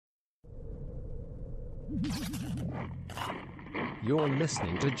You're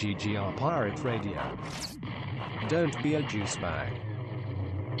listening to GGR Pirate Radio. Don't be a juice bag.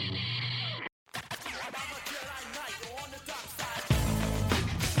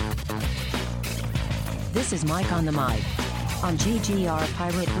 This is Mike on the Mic on GGR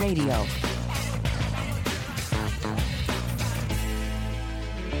Pirate Radio.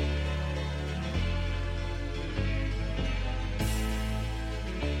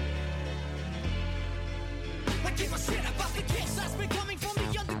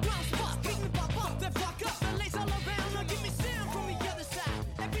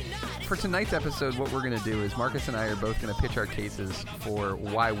 For tonight's episode, what we're going to do is Marcus and I are both going to pitch our cases for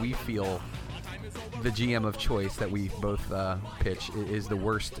why we feel the GM of choice that we both pitch is the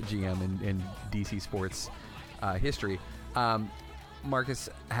worst GM in DC sports history. Marcus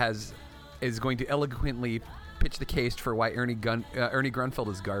is going to eloquently pitch the case for why Ernie Grunfeld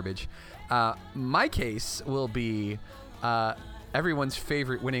is garbage. My case will be everyone's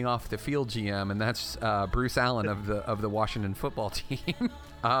favorite winning off the field GM, and that's Bruce Allen of the Washington football team.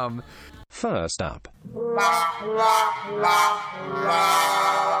 First up,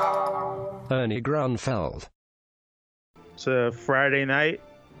 Ernie Grunfeld. It's a Friday night.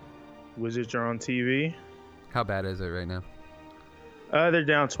 Wizards are on TV. How bad is it right now? They're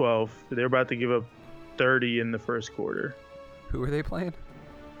down 12. They're about to give up 30 in the first quarter. Who are they playing?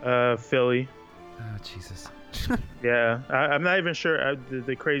 Philly. Oh, Jesus. Yeah, I'm not even sure.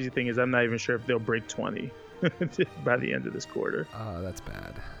 The crazy thing is I'm not even sure if they'll break 20 by the end of this quarter. Oh, that's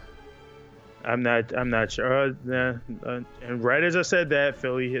bad. I'm not sure. And right as I said that,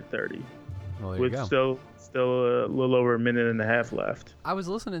 Philly hit 30. Well, there you with go. still a little over a minute and a half left. I was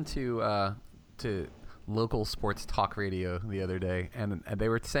listening to local sports talk radio the other day, and they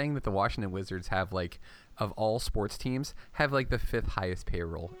were saying that the Washington Wizards have, like, of all sports teams, have like the 5th highest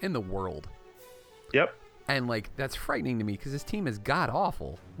payroll in the world. Yep. And, like, that's frightening to me because this team is god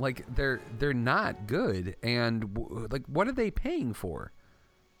awful. Like, they're not good, and like, what are they paying for?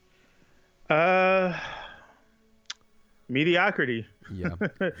 Mediocrity. Yeah.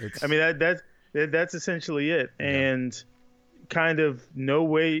 I mean that's essentially it. Yeah. And kind of no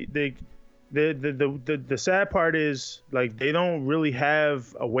way the sad part is, like, they don't really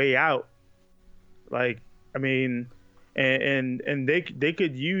have a way out. Like, I mean, and they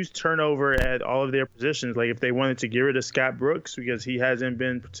could use turnover at all of their positions. Like, if they wanted to get rid of Scott Brooks because he hasn't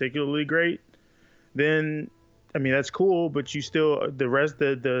been particularly great, then I mean, that's cool, but you still, the rest,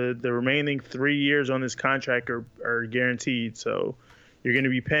 the remaining 3 years on this contract are guaranteed. So you're going to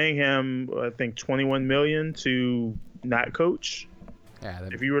be paying him, I think, $21 million to not coach. Yeah.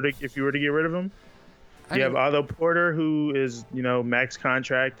 If you were to get rid of him, you have Otto Porter, who is, max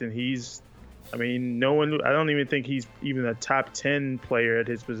contract, and he's, I mean, I don't even think he's even a top 10 player at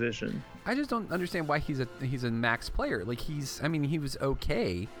his position. I just don't understand why he's a max player. Like, he was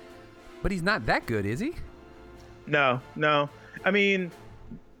okay, but he's not that good, is he? No. I mean,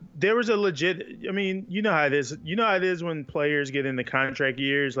 there was a legit. I mean, you know how it is. You know how it is when players get in the contract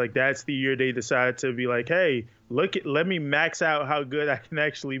years. Like, that's the year they decide to be like, "Hey, let me max out how good I can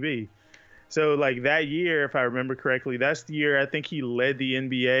actually be." So, like, that year, if I remember correctly, that's the year I think he led the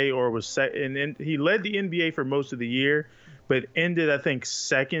NBA, or was and he led the NBA for most of the year, but ended, I think,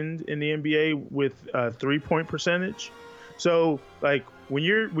 second in the NBA with 3-point percentage. So, like, when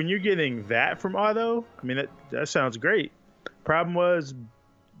you're getting that from Otto, I mean, that sounds great. Problem was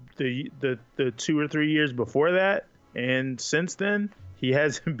the 2 or 3 years before that, and since then, he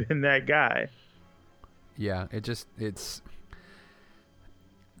hasn't been that guy. Yeah,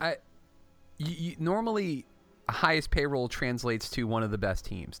 normally highest payroll translates to one of the best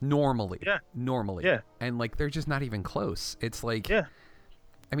teams. Normally. Yeah. And, like, they're just not even close. It's like, yeah.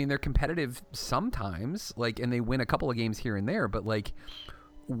 I mean, they're competitive sometimes, like, and they win a couple of games here and there, but, like,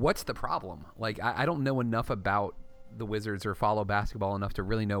 what's the problem? Like, I don't know enough about the Wizards or follow basketball enough to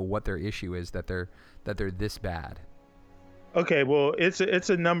really know what their issue is that they're this bad. Okay, well, it's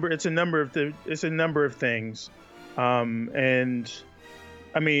a number of things, and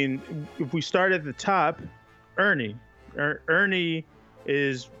I mean, if we start at the top, Ernie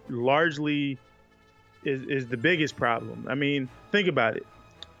is largely is the biggest problem. I mean, think about it.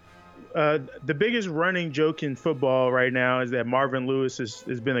 The biggest running joke in football right now is that Marvin Lewis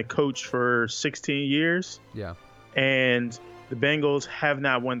has been a coach for 16 years. Yeah. And the Bengals have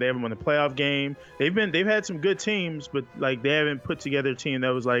not won. They haven't won a playoff game. They've had some good teams, but, like, they haven't put together a team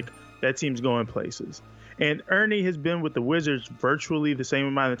that was like, that team's going places. And Ernie has been with the Wizards virtually the same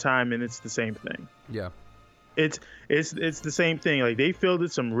amount of time, and it's the same thing. Yeah. It's the same thing. Like, they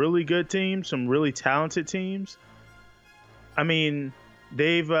fielded some really good teams, some really talented teams. I mean,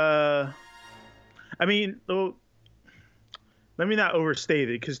 they've I mean, let me not overstate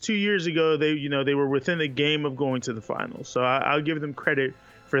it, because 2 years ago they were within a game of going to the finals, so I'll give them credit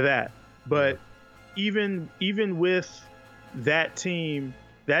for that. But even with that team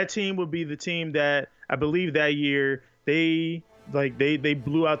would be the team that I believe that year they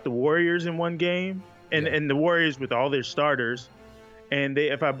blew out the Warriors in one game, and the Warriors with all their starters, and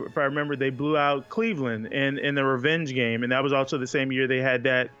if I remember, they blew out Cleveland in the revenge game, and that was also the same year they had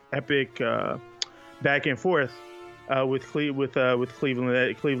that epic back and forth with Cleveland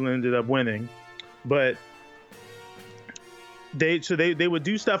that Cleveland ended up winning. But they would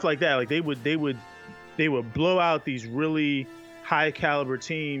do stuff like that, like they would blow out these really high caliber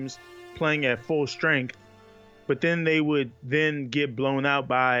teams playing at full strength, but then they would then get blown out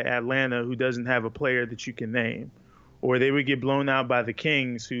by Atlanta, who doesn't have a player that you can name, or they would get blown out by the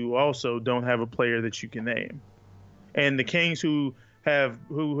Kings, who also don't have a player that you can name, and the Kings who have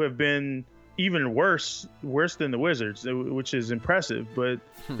been even worse than the Wizards, which is impressive, but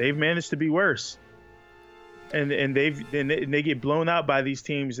they've managed to be worse, and they get blown out by these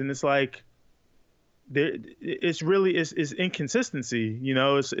teams, and it's like it's inconsistency, you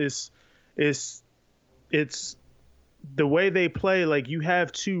know. It's the way they play. Like, you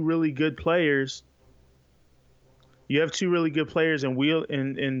have two really good players. You have two really good players in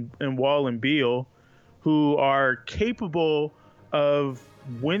Wall and Beal, who are capable of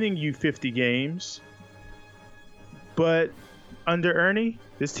winning you 50 games. But under Ernie,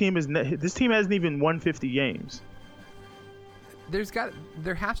 this team hasn't even won 50 games.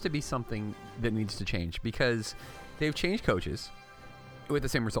 There has to be something that needs to change, because they've changed coaches with the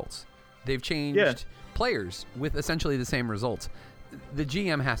same results. They've changed players with essentially the same results. The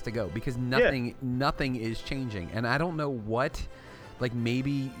GM has to go, because nothing is changing. And I don't know what, like,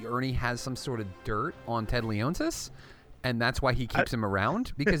 maybe Ernie has some sort of dirt on Ted Leonsis, and that's why he keeps him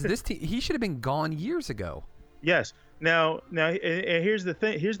around, because he should have been gone years ago. Yes. Now, and here's the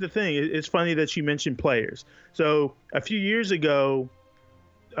thing. It's funny that you mentioned players. So a few years ago,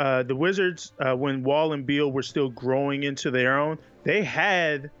 the Wizards, when Wall and Beal were still growing into their own, they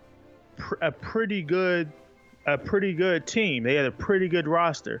had a pretty good team. They had a pretty good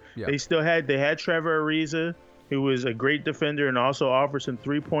roster. Yeah. They had Trevor Ariza, who was a great defender and also offered some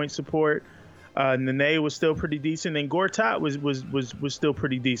 3-point support. Nene was still pretty decent, and Gortat was still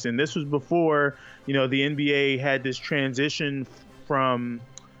pretty decent. This was before, the NBA had this transition from,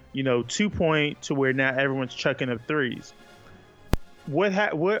 2-point to where now everyone's chucking up threes. What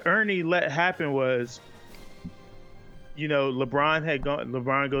Ernie let happen was,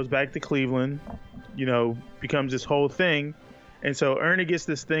 LeBron goes back to Cleveland, becomes this whole thing, and so Ernie gets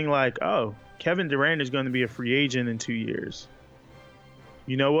this thing like, oh, Kevin Durant is going to be a free agent in 2 years.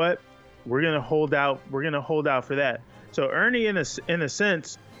 You know what? We're gonna hold out. We're gonna hold out for that. So Ernie, in a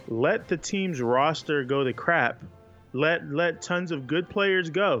sense, let the team's roster go to crap. Let tons of good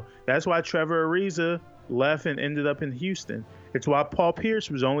players go. That's why Trevor Ariza left and ended up in Houston. It's why Paul Pierce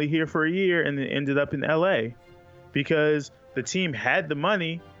was only here for a year and then ended up in LA, because the team had the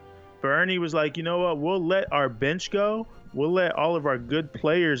money. But Ernie was like, you know what? We'll let our bench go. We'll let all of our good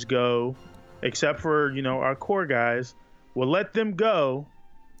players go, except for our core guys. We'll let them go,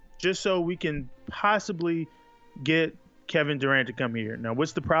 just so we can possibly get Kevin Durant to come here. Now,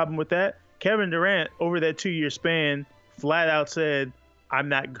 what's the problem with that? Kevin Durant, over that 2-year span, flat out said, I'm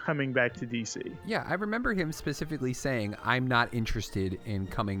not coming back to DC. Yeah, I remember him specifically saying, I'm not interested in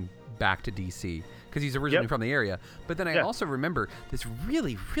coming back to DC, because he's originally from the area. But then I also remember this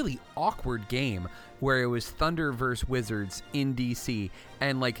really, really awkward game where it was Thunder versus Wizards in DC,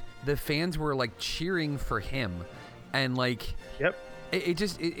 and the fans were cheering for him, and It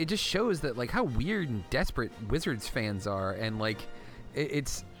just shows that how weird and desperate Wizards fans are, and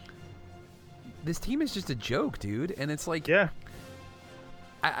it's this team is just a joke, dude. And it's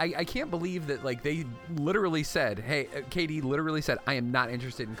I can't believe that they literally said, hey, KD literally said, I am not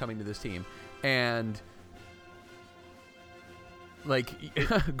interested in coming to this team, and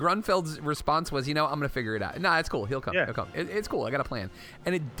Grunfeld's response was, I'm gonna figure it out. Nah, it's cool. He'll come. He'll come. It's cool. I got a plan,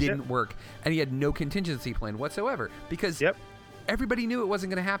 and it didn't work, and he had no contingency plan whatsoever, because everybody knew it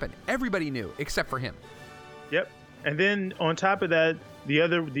wasn't going to happen. Everybody knew, except for him. Yep. And then on top of that, the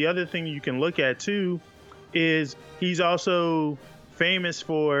other thing you can look at too is he's also famous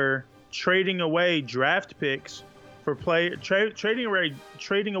for trading away draft picks for trading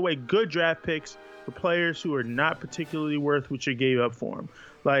away good draft picks for players who are not particularly worth what you gave up for him.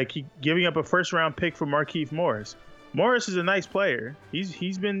 Giving up a first-round pick for Markieff Morris. Morris is a nice player.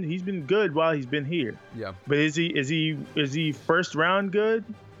 He's been good while he's been here. Yeah. But is he first round good?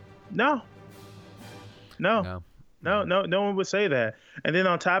 No. No one would say that. And then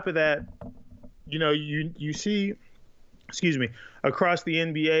on top of that, you see, excuse me, across the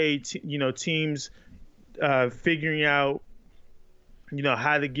NBA, teams figuring out,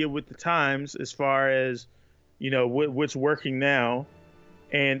 how to get with the times as far as, what's working now.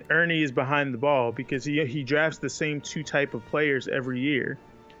 And Ernie is behind the ball because he drafts the same two type of players every year.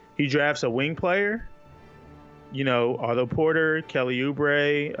 He drafts a wing player, Otto Porter, Kelly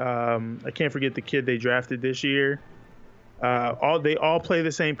Oubre. I can't forget the kid they drafted this year. They all play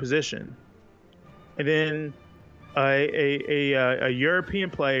the same position. And then a European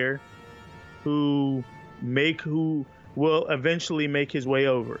player who will eventually make his way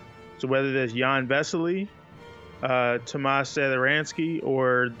over. So whether that's Jan Vesely, Tomas Satoransky,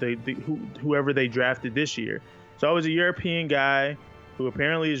 or whoever they drafted this year. So I was a European guy who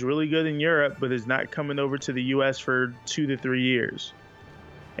apparently is really good in Europe, but is not coming over to the U.S. for 2 to 3 years.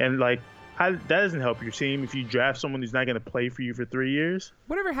 And that doesn't help your team if you draft someone who's not going to play for you for 3 years.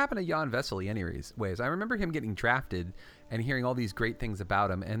 Whatever happened to Jan Vesely anyways? I remember him getting drafted and hearing all these great things about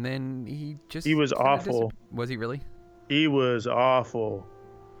him, and then he was awful. Was he really? He was awful.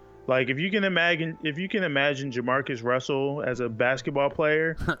 If you can imagine Jamarcus Russell as a basketball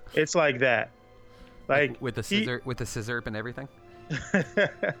player, it's like that. With the scissor and everything.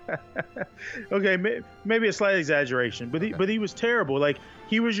 Okay, maybe a slight exaggeration, but he was terrible.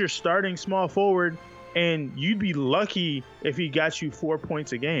 He was your starting small forward, and you'd be lucky if he got you 4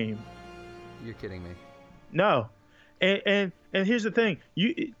 points a game. You're kidding me. No, and here's the thing: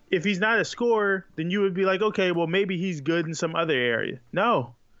 if he's not a scorer, then you would be like, okay, well maybe he's good in some other area.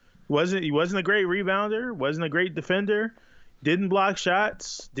 No. He wasn't a great rebounder, wasn't a great defender, didn't block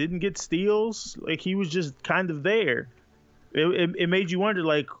shots, didn't get steals. He was just kind of there. It made you wonder,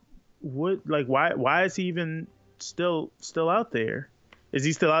 why is he even still out there? Is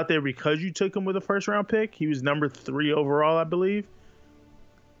he still out there because you took him with a first round pick? He was number 3 overall, I believe.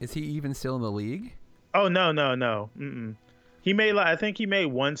 Is he even still in the league? Oh no. Mm-mm. I think he made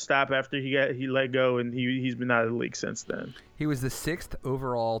one stop after he let go, and he's been out of the league since then. He was the 6th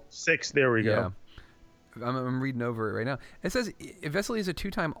overall. 6th, there we go. I'm reading over it right now. It says Vesely is a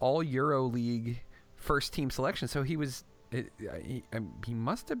 2-time All-Euro League first-team selection, so he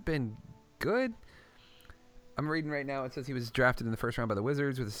must have been good. I'm reading right now. It says he was drafted in the first round by the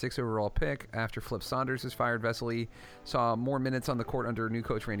Wizards with a 6th overall pick. After Flip Saunders was fired, Vesely saw more minutes on the court under new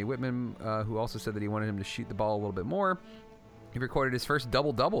coach Randy Whitman, who also said that he wanted him to shoot the ball a little bit more. He recorded his first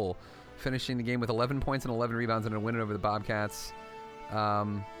double-double, finishing the game with 11 points and 11 rebounds and a win over the Bobcats.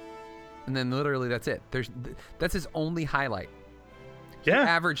 And then literally that's it. That's his only highlight. He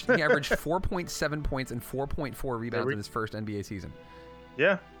averaged 4.7 points and 4.4 rebounds in his first NBA season.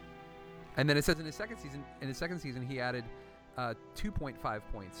 Yeah. And then it says in his second season he added 2.5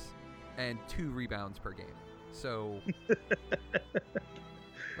 points and 2 rebounds per game. So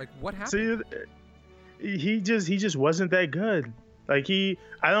what happened? See, he just wasn't that good. I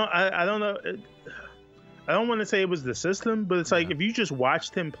don't know. I don't want to say it was the system, but it's if you just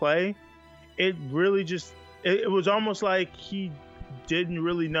watched him play, it really it was almost like he didn't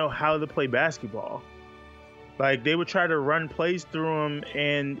really know how to play basketball. They would try to run plays through him,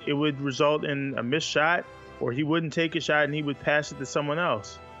 and it would result in a missed shot, or he wouldn't take a shot and he would pass it to someone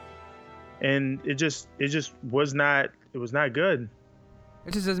else. And it just was not good.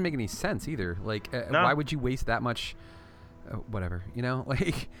 It just doesn't make any sense either. No. Why would you waste that much? Whatever,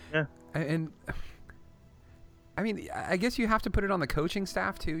 Yeah. And I mean, I guess you have to put it on the coaching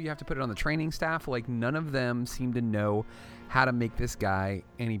staff too. You have to put it on the training staff. None of them seem to know how to make this guy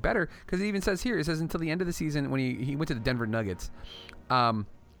any better. Because it even says here, until the end of the season when he went to the Denver Nuggets,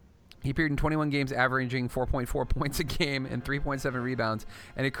 he appeared in 21 games, averaging 4.4 points a game and 3.7 rebounds,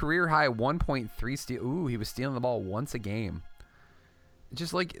 and a career high 1.3 steal. Ooh, he was stealing the ball once a game.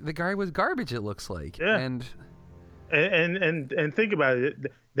 Just the guy was garbage, it looks like. Yeah. And think about it.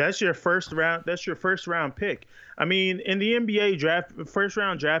 That's your first round. That's your first round pick. I mean, in the NBA draft, first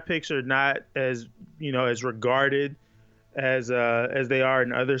round draft picks are not as as regarded as they are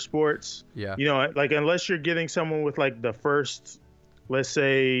in other sports. Yeah. Unless you're getting someone with the first, let's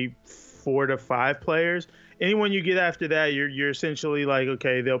say 4 to 5 players. Anyone you get after that, you're essentially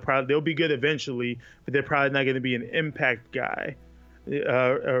okay, they'll be good eventually, but they're probably not going to be an impact guy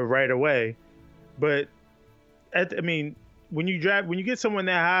right away. But when you get someone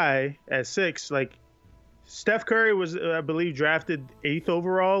that high at 6, Steph Curry was, I believe, drafted 8th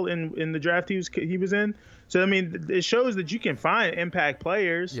overall in the draft he was in. So it shows that you can find impact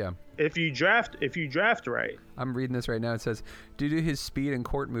players. Yeah. If you draft right. I'm reading this right now. It says, due to his speed and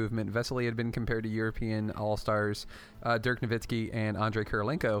court movement, Vesely had been compared to European All-Stars Dirk Nowitzki and Andrei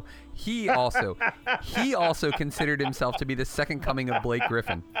Kirilenko. He also considered himself to be the second coming of Blake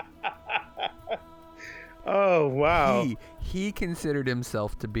Griffin. Oh wow. He considered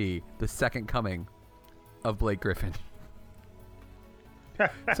himself to be the second coming of Blake Griffin.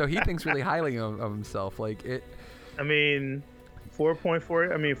 So he thinks really highly of himself. Like it. I mean,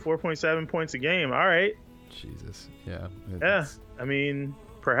 4.4. I mean, 4.7 points a game. All right. Jesus. Yeah. Yeah. I mean,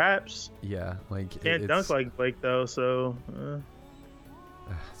 perhaps. Yeah. Like Can't dunk like Blake though. So.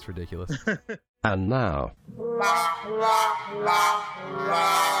 It's ridiculous. And now,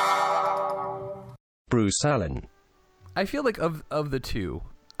 Bruce Allen. I feel like of the two,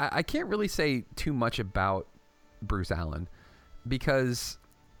 I can't really say too much about Bruce Allen because,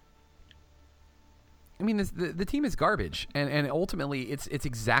 I mean, the team is garbage, and ultimately it's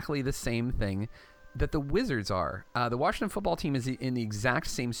exactly the same thing that the Wizards are. The Washington football team is in the exact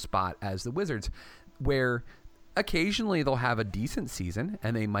same spot as the Wizards, where occasionally they'll have a decent season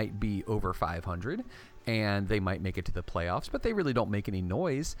and they might be over 500 and they might make it to the playoffs, but they really don't make any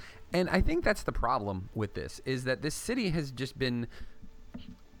noise. And I think that's the problem with this, is that this city has just been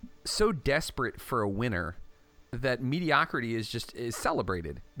so desperate for a winner that mediocrity is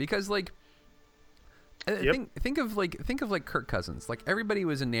celebrated. Because like, think of Kirk Cousins. Like, everybody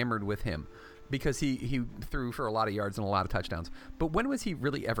was enamored with him because he threw for a lot of yards and a lot of touchdowns. But when was he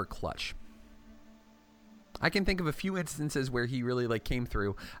really ever clutch? I can think of a few instances where he really like came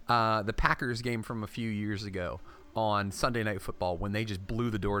through. The Packers game from a few years ago on Sunday Night Football, when they just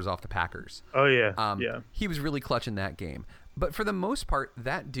blew the doors off the Packers. Oh yeah, yeah. He was really clutch in that game. But for the most part,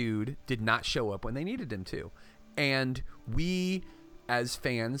 that dude did not show up when they needed him to. And we, as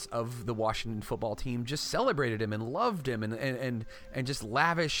fans of the Washington football team, just celebrated him and loved him and just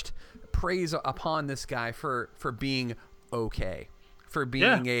lavished praise upon this guy for being okay, for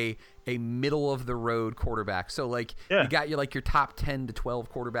being a middle of the road quarterback. So like you got your top 10 to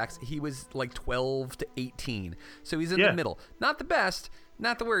 12 quarterbacks. He was like 12 to 18. So he's in the middle. Not the best,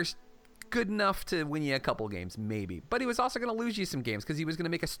 not the worst. Good enough to win you a couple games, maybe. But he was also going to lose you some games because he was going to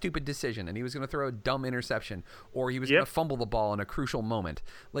make a stupid decision and he was going to throw a dumb interception, or he was going to fumble the ball in a crucial moment.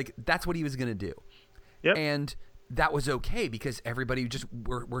 Like, that's what he was going to do. Yep. And that was okay because everybody just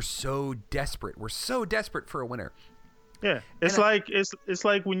we're so desperate. We're so desperate for a winner. Yeah, it's like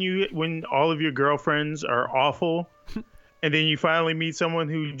when all of your girlfriends are awful, and then you finally meet someone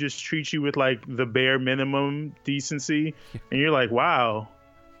who just treats you with like the bare minimum decency, and you're like, wow,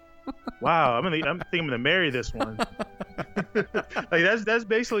 I'm thinking I'm gonna marry this one. Like that's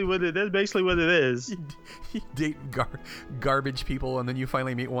basically what it is. You date garbage people, and then you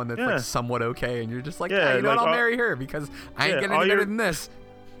finally meet one that's like somewhat okay, and you're just like, you know like what, I'll marry her because I ain't getting any better than this.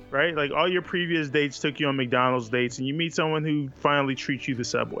 Right? Like, all your previous dates took you on McDonald's dates, and you meet someone who finally treats you the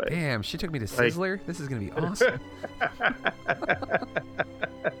Subway. Damn, she took me to Sizzler? This is going to be awesome.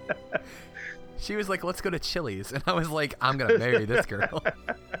 She was like, let's go to Chili's. And I was like, I'm going to marry this girl.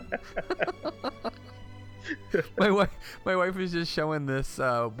 My wife was just showing this.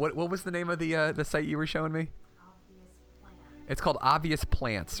 What was the name of the site you were showing me? Obvious Plant. It's called Obvious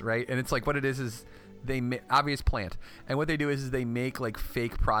Plants, right? And it's like, what it is Obvious Plant, and what they do is they make like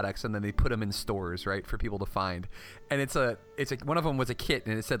fake products and then they put them in stores, right, for people to find. And it's one of them was a kit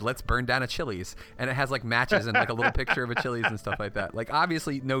and it said, let's burn down a Chili's, and it has like matches and like a little picture of a Chili's and stuff like that. Like,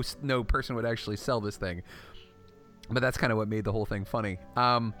 obviously no person would actually sell this thing, but that's kind of what made the whole thing funny.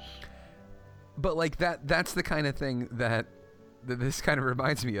 But like that's the kind of thing that this kind of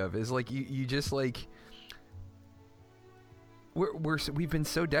reminds me of, is like you just like we've been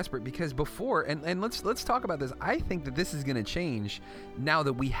so desperate because before, and let's talk about this. I think that this is going to change now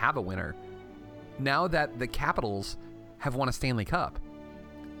that we have a winner. Now that the Capitals have won a Stanley Cup,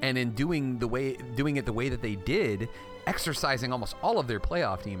 and in doing it the way that they did, exercising almost all of their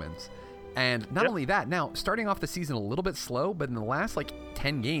playoff demons. And not only that, now starting off the season a little bit slow, but in the last like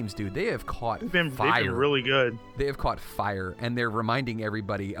 10 games, dude, they have caught fire. They've been really good. They have caught fire, and they're reminding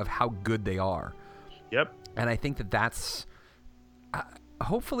everybody of how good they are. Yep. And I think that's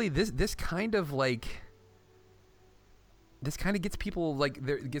hopefully this kind of gets people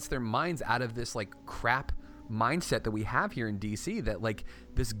gets their minds out of this like crap mindset that we have here in DC, that like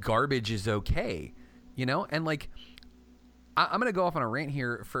this garbage is okay, you know? And like I'm gonna go off on a rant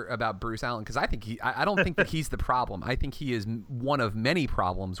here about Bruce Allen, because I don't think that he's the problem. I think he is one of many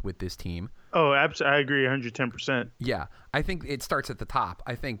problems with this team. Oh, absolutely, I agree 110%. Yeah, I think it starts at the top.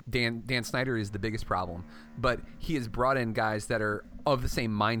 I think Dan Snyder is the biggest problem, but he has brought in guys that are of the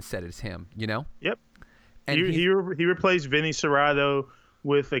same mindset as him. You know? Yep. And he replaced Vinny Serrato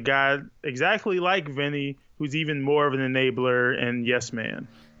with a guy exactly like Vinny, who's even more of an enabler and yes man.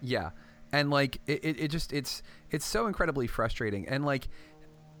 Yeah. And like it's so incredibly frustrating. And like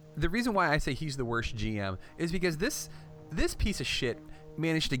the reason why I say he's the worst GM is because this piece of shit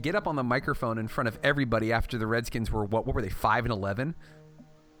managed to get up on the microphone in front of everybody after the Redskins were what were they 5-11,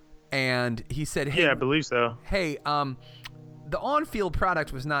 and he said, "Hey, Yeah, I believe so. hey, the on-field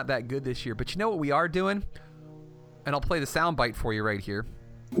product was not that good this year, but you know what we are doing?" And I'll play the soundbite for you right here.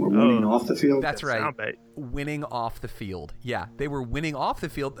 We're winning off the field. That's right. Soundbite. Winning off the field. Yeah, they were winning off the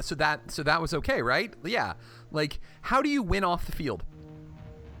field, so that was okay, right? Yeah. Like, how do you win off the field?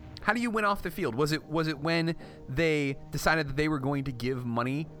 How do you win off the field? Was it when they decided that they were going to give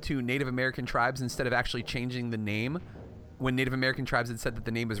money to Native American tribes instead of actually changing the name? When Native American tribes had said that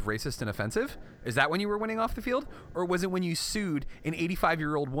the name was racist and offensive? Is that when you were winning off the field? Or was it when you sued an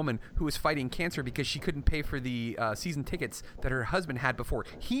 85-year-old woman who was fighting cancer because she couldn't pay for the season tickets that her husband had before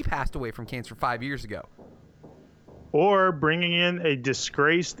he passed away from cancer 5 years ago? Or bringing in a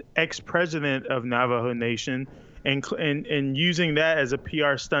disgraced ex-president of Navajo Nation and using that as a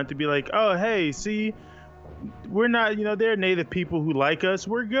PR stunt to be like, oh, hey, see, we're not, there are Native people who like us.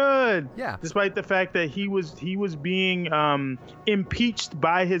 We're good. Yeah. Despite the fact that he was being impeached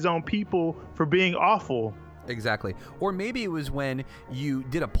by his own people for being awful. Exactly. Or maybe it was when you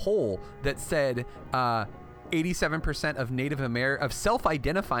did a poll that said 87% of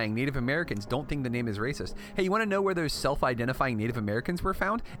self-identifying Native Americans don't think the name is racist. Hey, you want to know where those self-identifying Native Americans were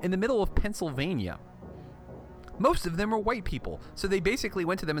found? In the middle of Pennsylvania. Most of them were white people. So they basically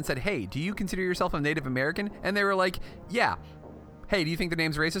went to them and said, hey, do you consider yourself a Native American? And they were like, yeah. Hey, do you think the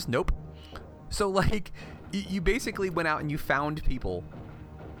name's racist? Nope. So, like, you basically went out and you found people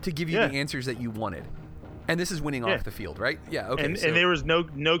to give you the answers that you wanted. And this is winning off the field, right? Yeah, okay. And there was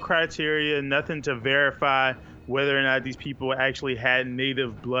no criteria, nothing to verify whether or not these people actually had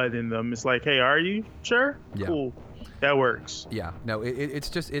Native blood in them. It's like, hey, are you? Sure? Yeah. Cool. That works. Yeah, no, it's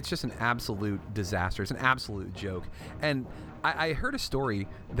just an absolute disaster. It's an absolute joke. And I heard a story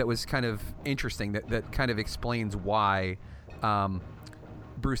that was kind of interesting that kind of explains why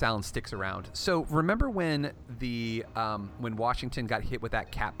Bruce Allen sticks around. So remember when when Washington got hit with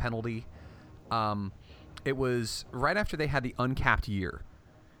that cap penalty? It was right after they had the uncapped year.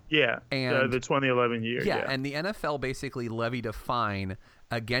 Yeah, and the 2011 year. Yeah, and the NFL basically levied a fine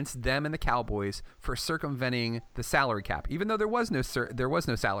against them and the Cowboys for circumventing the salary cap, even though there was no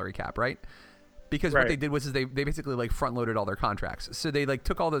salary cap, right? Because what they did was they basically like front loaded all their contracts. So they like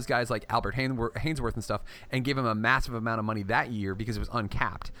took all those guys like Albert Hainsworth and stuff and gave him a massive amount of money that year because it was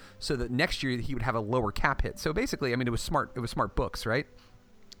uncapped. So that next year he would have a lower cap hit. So basically, I mean, it was smart books, right?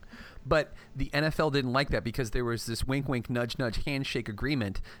 But the NFL didn't like that because there was this wink, wink, nudge, nudge handshake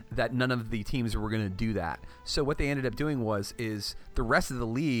agreement that none of the teams were going to do that. So what they ended up doing is the rest of the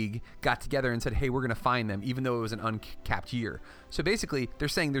league got together and said, hey, we're going to fine them, even though it was an uncapped year. So basically, they're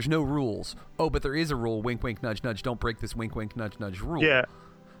saying there's no rules. Oh, but there is a rule, wink, wink, nudge, nudge. Don't break this wink, wink, nudge, nudge rule. Yeah.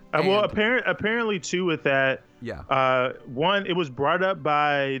 Well, apparently, too, with that, one, it was brought up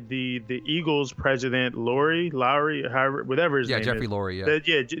by the Eagles president, Lowry, whatever his name is. Jeffrey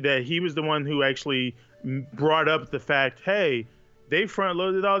Lurie, that he was the one who actually brought up the fact, hey, they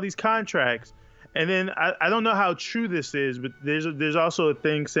front-loaded all these contracts. And then I don't know how true this is, but there's also a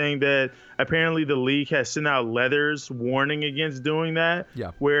thing saying that apparently the league has sent out letters warning against doing that,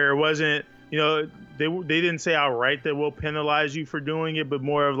 where it wasn't, they didn't say outright that we'll penalize you for doing it, but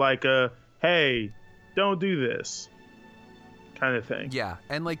more of like a, hey, don't do this kind of thing. Yeah,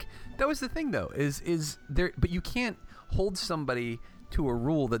 and like that was the thing though, is there, but you can't hold somebody to a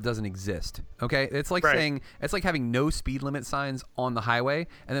rule that doesn't exist. Okay, it's like saying it's like having no speed limit signs on the highway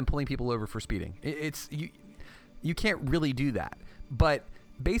and then pulling people over for speeding. You can't really do that. But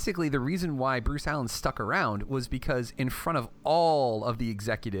basically, the reason why Bruce Allen stuck around was because in front of all of the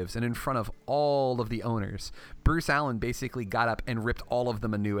executives and in front of all of the owners, Bruce Allen basically got up and ripped all of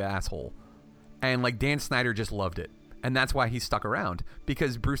them a new asshole. And like Dan Snyder just loved it. And that's why he stuck around,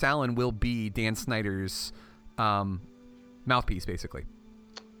 because Bruce Allen will be Dan Snyder's mouthpiece, basically.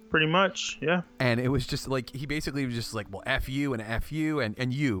 Pretty much, yeah. And it was just like, he basically was just like, well, F you and F you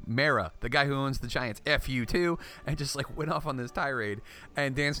and you, Mara, the guy who owns the Giants, F you too, and just like went off on this tirade.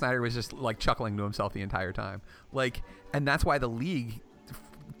 And Dan Snyder was just like chuckling to himself the entire time. Like, and that's why the league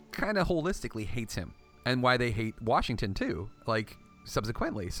kind of holistically hates him, and why they hate Washington too, like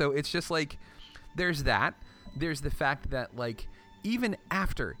subsequently. So it's just like, there's that. There's the fact that like, even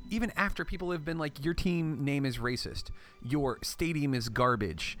after people have been like, your team name is racist, your stadium is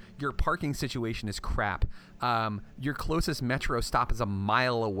garbage, your parking situation is crap, your closest metro stop is a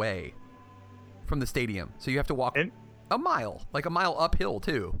mile away from the stadium, so you have to walk a mile uphill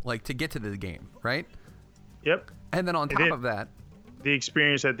too, like to get to the game, right? Yep. And then on top of that, the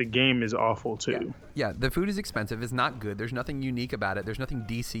experience at the game is awful too. Yeah, the food is expensive. It's not good. There's nothing unique about it. There's nothing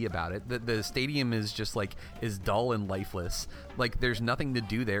DC about it. The stadium is just like is dull and lifeless. Like there's nothing to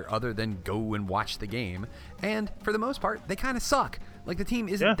do there other than go and watch the game. And for the most part, they kind of suck. Like the team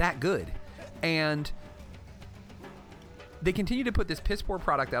isn't that good. And they continue to put this piss poor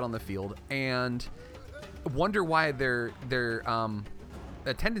product out on the field and wonder why their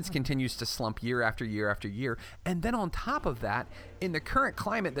attendance continues to slump year after year after year. And then on top of that, in the current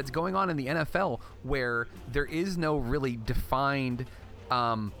climate that's going on in the NFL, where there is no really defined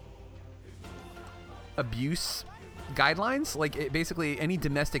abuse guidelines, like basically any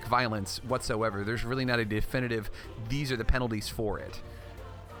domestic violence whatsoever, there's really not a definitive, these are the penalties for it.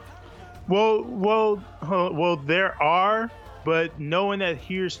 Well, there are, but no one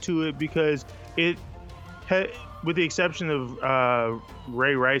adheres to it because it, with the exception of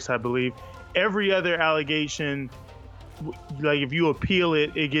Ray Rice, I believe, every other allegation, like if you appeal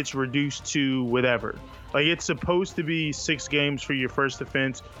it, it gets reduced to whatever. Like it's supposed to be 6 games for your first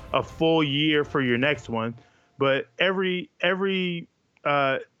offense, a full year for your next one, but every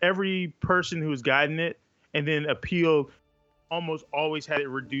person who's gotten it and then appealed almost always had it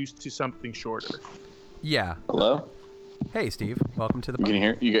reduced to something shorter. Yeah. Hello? Hey, Steve. Welcome to the You can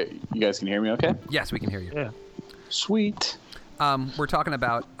hear you guys can hear me okay? Yes, we can hear you. Yeah. Sweet. We're talking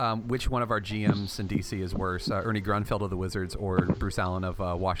about which one of our GMs in DC is worse, Ernie Grunfeld of the Wizards or Bruce Allen of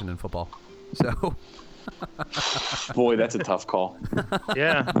Washington Football. So, boy, that's a tough call.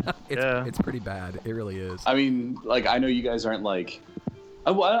 Yeah. It's pretty bad. It really is. I mean, like, I know you guys aren't like,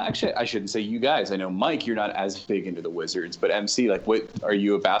 well, actually, I shouldn't say you guys. I know, Mike, you're not as big into the Wizards, but MC, like, what, are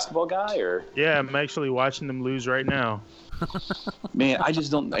you a basketball guy or? Yeah, I'm actually watching them lose right now. Man, I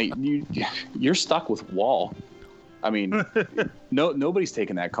just don't. You're stuck with Wall. I mean, nobody's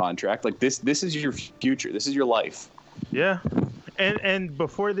taking that contract. Like this is your future. This is your life. Yeah. And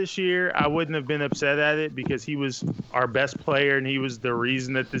before this year, I wouldn't have been upset at it because he was our best player and he was the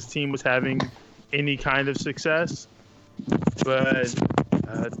reason that this team was having any kind of success. But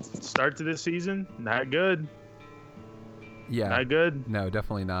start to this season, not good. Yeah. Not good. No,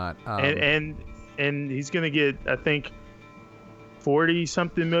 definitely not. And he's going to get, I think,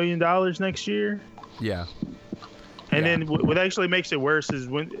 $40-something million next year. Yeah. And then what actually makes it worse is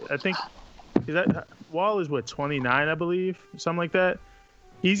when I think Wall is 29, I believe, something like that.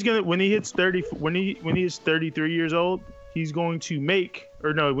 He's gonna when he hits 30 when he is 33 years old, he's going to make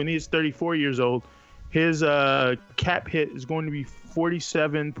when he is 34 years old, his cap hit is going to be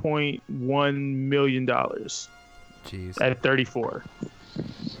 $47.1 million. Jeez. At 34.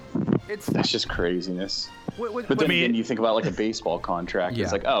 That's just craziness. But then again, you think about like a baseball contract. Yeah.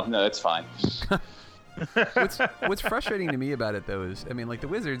 It's like, oh no, that's fine. What's frustrating to me about it though is, I mean, like the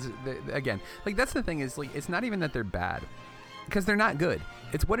Wizards, again, like that's the thing is, like, it's not even that they're bad, because they're not good.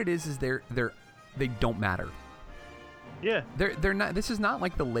 It's what it is they don't matter. Yeah. They're not. This is not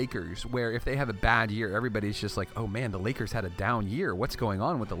like the Lakers, where if they have a bad year, everybody's just like, oh man, the Lakers had a down year. What's going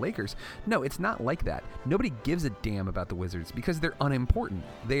on with the Lakers? No, it's not like that. Nobody gives a damn about the Wizards because they're unimportant.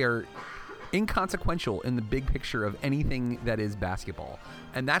 They are inconsequential in the big picture of anything that is basketball,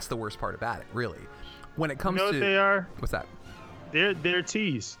 and that's the worst part about it, really. When it comes to what they are? What's that? They're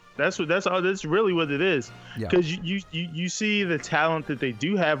teased. That's really what it is. Yeah. Because you see the talent that they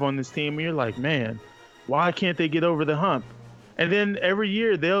do have on this team, and you're like, man, why can't they get over the hump? And then every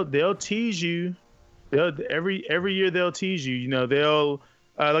year they'll tease you. Every year they'll tease you. You know, they'll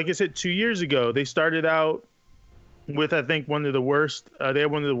like I said 2 years ago they started out with, I think, one of the worst. They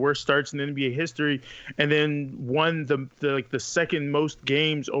had one of the worst starts in NBA history, and then won the second most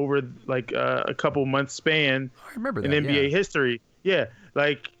games over like a couple months span. I remember that, in NBA history. Yeah,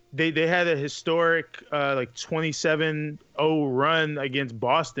 like they had a historic like 27-0 run against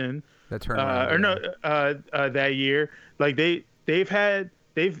Boston. That that year. Like they've had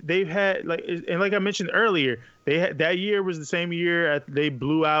like, and like I mentioned earlier, that year was the same year they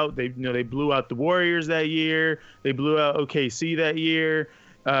blew out the Warriors that year. They blew out OKC that year.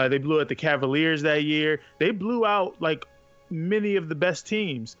 They blew out the Cavaliers that year. They blew out like many of the best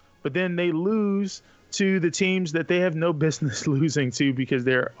teams, but then they lose to the teams that they have no business losing to because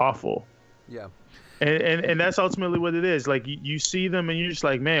they're awful. Yeah. And that's ultimately what it is. Like you see them and you're just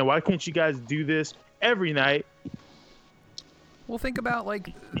like, man, why can't you guys do this every night? Well, think about like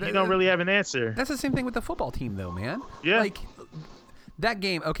you don't really have an answer. That's the same thing with the football team, though, man. Yeah. Like that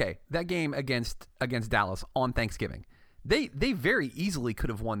game against Dallas on Thanksgiving. They very easily could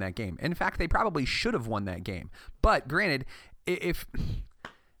have won that game. In fact, they probably should have won that game. But granted,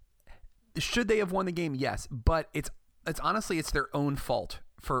 should they have won the game? Yes, but it's honestly their own fault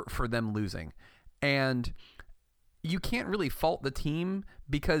for them losing. And you can't really fault the team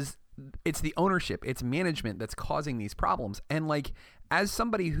because it's the ownership, it's management that's causing these problems. And like, as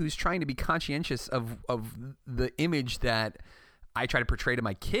somebody who's trying to be conscientious of the image that I try to portray to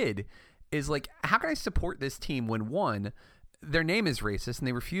my kid, is like, how can I support this team when, one, their name is racist and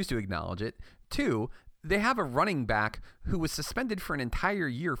they refuse to acknowledge it. Two, they have a running back who was suspended for an entire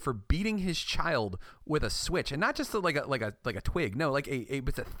year for beating his child with a switch, and not just like a twig. No, like it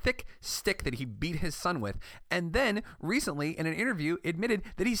was a thick stick that he beat his son with. And then recently, in an interview, admitted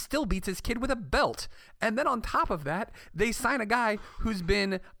that he still beats his kid with a belt. And then on top of that, they sign a guy who's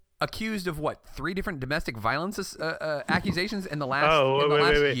been accused of 3 different domestic violence accusations in the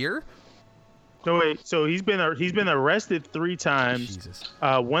last year. So wait, so he's been arrested 3 times. Jesus.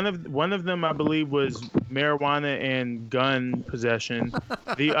 One of them, I believe, was marijuana and gun possession.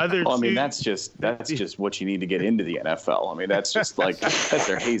 The other two, I mean, that's just what you need to get into the NFL. I mean, that's just like that's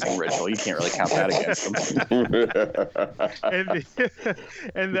their hazing ritual. You can't really count that against them.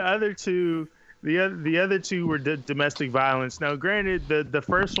 and the other two, the other two were domestic violence. Now, granted, the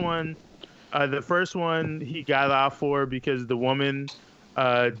first one he got off for because the woman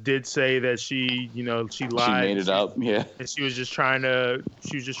did say that she lied. She made it up, yeah. And she was just trying to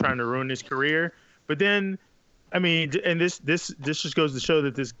ruin his career. But then, I mean, and this just goes to show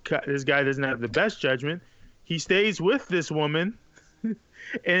that this guy doesn't have the best judgment. He stays with this woman,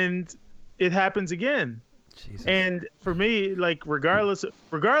 and it happens again. Jesus. And for me, like, regardless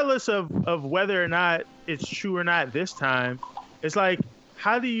of whether or not it's true or not this time, it's like,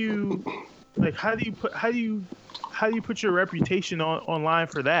 how do you put your reputation online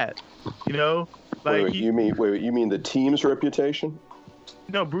for that? You know, like you mean the team's reputation?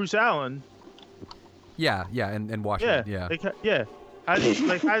 No, Bruce Allen. Yeah, and Washington. Yeah. How do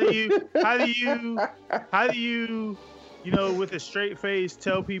you with a straight face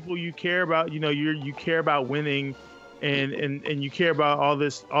tell people you care about, you care about winning, and you care about all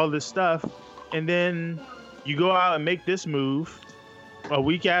this stuff, and then you go out and make this move a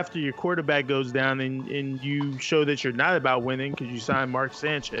week after your quarterback goes down, and you show that you're not about winning because you signed Mark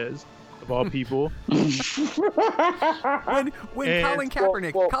Sanchez, of all people. when Colin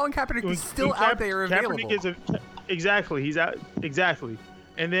Kaepernick is still out there available. Exactly, he's out. Exactly.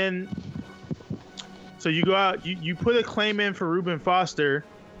 And then, so you go out, you put a claim in for Reuben Foster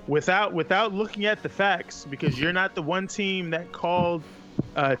without looking at the facts, because you're not the one team that called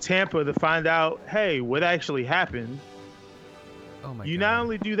Tampa to find out, hey, what actually happened. Oh my you God. Not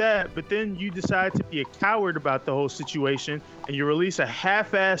only do that, but then you decide to be a coward about the whole situation, and you release a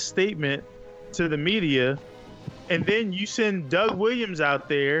half-ass statement to the media, and then you send Doug Williams out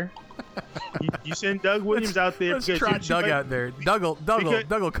there. You send Doug Williams out there. Let's trot Doug out there. Doug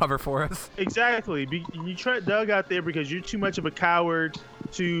will cover for us. Exactly. You trot Doug out there because you're too much of a coward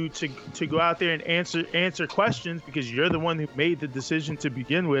to go out there and answer questions, because you're the one who made the decision to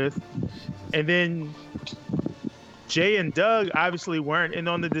begin with, and then Jay and Doug obviously weren't in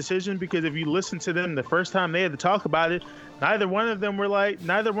on the decision, because if you listen to them the first time they had to talk about it, neither one of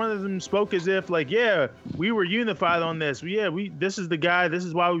them spoke as if like, yeah, we were unified on this. This is the guy. This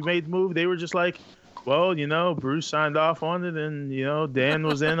is why we made the move. They were just like, well, Bruce signed off on it, and Dan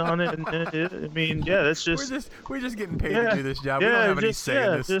was in on it. And that's just we're just getting paid to do this job. We don't have any say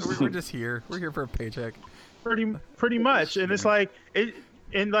in this. We're just here. We're here for a paycheck. Pretty much, and it's like it,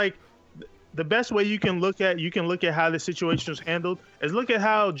 and like. The best way you can look at how the situation was handled is look at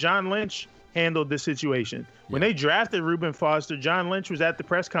how John Lynch handled this situation. When they drafted Reuben Foster, John Lynch was at the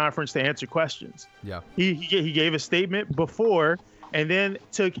press conference to answer questions. Yeah. He gave a statement before, and then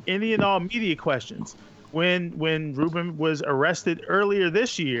took any and all media questions. When Reuben was arrested earlier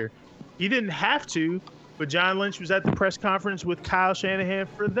this year, he didn't have to, but John Lynch was at the press conference with Kyle Shanahan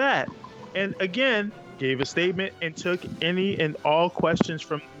for that. And again, gave a statement and took any and all questions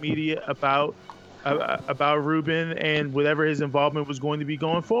from the media about Reuben and whatever his involvement was going to be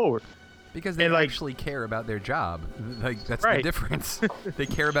going forward. Because they actually care about their job. Like, that's right. The difference. They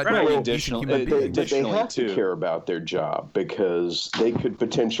care about Additionally, they have to care about their job, because they could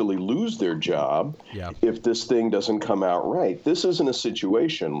potentially lose their job if this thing doesn't come out right. This isn't a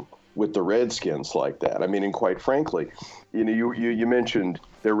situation with the Redskins like that. I mean, and quite frankly, you mentioned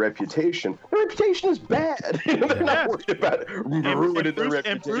their reputation. Their reputation is bad. They're not worried about ruining their reputation.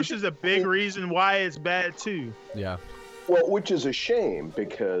 And Bruce is a big reason why it's bad too. Yeah. Well, which is a shame,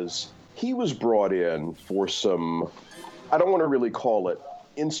 because he was brought in for some, I don't want to really call it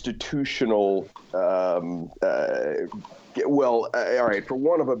institutional, all right, for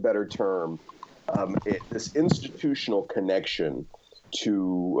want of a better term, this institutional connection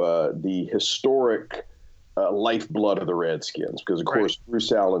to the historic lifeblood of the Redskins, because of course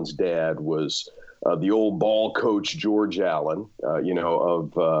Bruce Allen's dad was the old ball coach George Allen,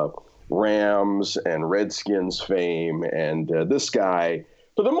 of Rams and Redskins fame, and this guy,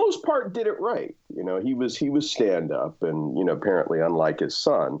 for the most part, did it right. He was stand up, and apparently, unlike his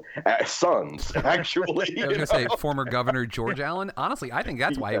sons, actually. I was gonna say former Governor George Allen. Honestly, I think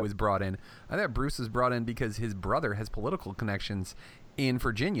that's why he was brought in. I think Bruce was brought in because his brother has political connections in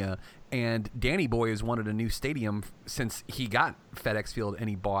Virginia, and Danny Boy has wanted a new stadium since he got FedEx Field and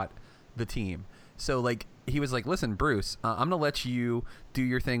he bought the team. So he was like, listen, Bruce, I'm gonna let you do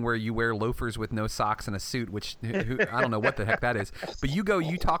your thing where you wear loafers with no socks and a suit, which I don't know what the heck that is, but you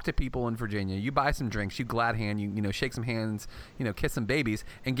talk to people in Virginia, you buy some drinks, you glad hand, you shake some hands, kiss some babies,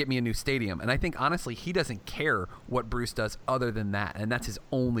 and get me a new stadium. And I think honestly he doesn't care what Bruce does other than that, and that's his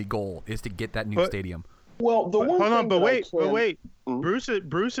only goal, is to get that new stadium. Well, wait. Mm-hmm.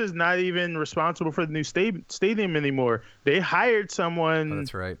 Bruce is not even responsible for the new stadium anymore. They hired someone. Oh,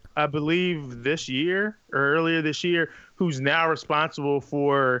 that's right. I believe this year or earlier this year, who's now responsible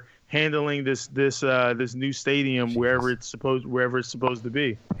for handling this new stadium. Jesus. wherever it's supposed to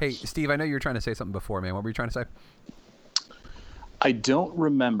be. Hey, Steve, I know you were trying to say something before, man. What were you trying to say? I don't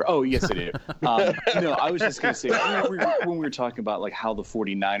remember. Oh, yes, I did. No, I was just going to say, when we were talking about how the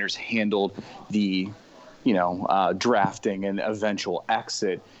 49ers handled the drafting and eventual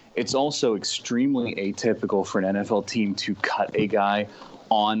exit, it's also extremely atypical for an NFL team to cut a guy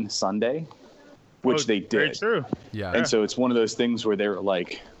on Sunday, which they did. Very true. Yeah. And so it's one of those things where they were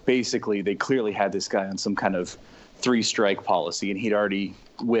basically they clearly had this guy on some kind of 3-strike policy, and he'd already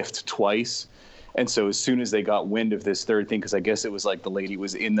whiffed twice. And so as soon as they got wind of this third thing, because I guess it was the lady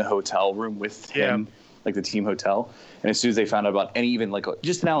was in the hotel room with him, the team hotel. And as soon as they found out about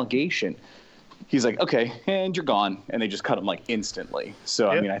just an allegation, he's like, okay, and you're gone. And they just cut him instantly. So,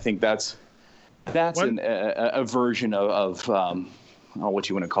 I mean, I think that's a version of what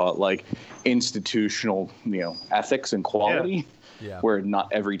you want to call it, institutional, ethics and quality. Yeah. Where not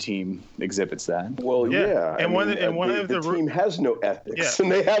every team exhibits that. Well, yeah. And one of the team has no ethics,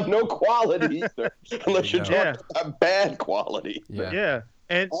 and they have no quality either, unless you're talking about bad quality. Yeah.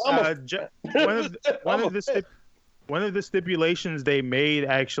 And one of the stipulations they made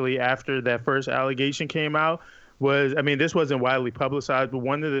actually after that first allegation came out was, I mean, this wasn't widely publicized, but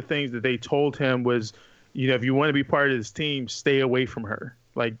one of the things that they told him was, if you want to be part of this team, stay away from her.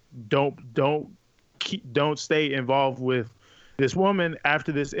 Don't stay involved with this woman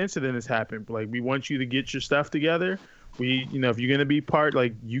after this incident has happened. We want you to get your stuff together. If you're going to be part,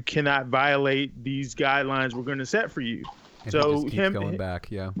 you cannot violate these guidelines we're going to set for you. And so he just keeps going back.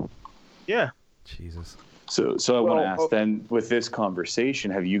 Yeah. Jesus. So I want to ask then, with this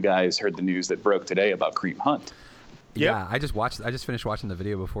conversation, have you guys heard the news that broke today about Kareem Hunt? Yeah, I just finished watching the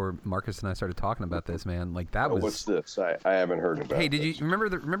video before Marcus and I started talking about this, man. What's this? I haven't heard about it. Hey, did you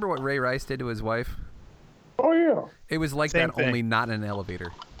remember what Ray Rice did to his wife? Oh, yeah. It was like Same that, thing. Only not in an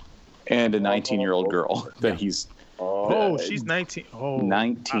elevator. And a 19-year-old girl that he's... Oh, she's 19. Oh,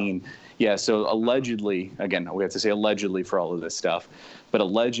 19. Wow. Yeah, so allegedly, again, we have to say allegedly for all of this stuff, but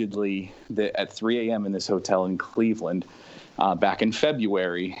allegedly at 3 a.m. in this hotel in Cleveland, back in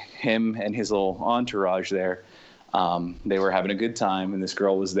February, him and his little entourage there, they were having a good time, and this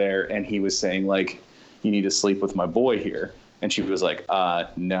girl was there, and he was saying, you need to sleep with my boy here. And she was like,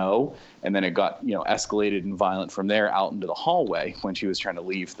 no. And then it got, escalated and violent from there out into the hallway when she was trying to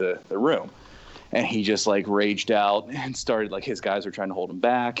leave the room. And he just raged out and started, his guys were trying to hold him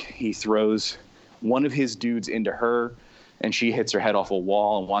back. He throws one of his dudes into her, and she hits her head off a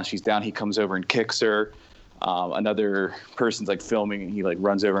wall. And while she's down, he comes over and kicks her. Another person's filming, and he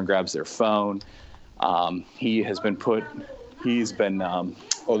runs over and grabs their phone. He's been this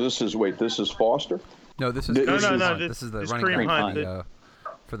is Foster? No, this is This is the running back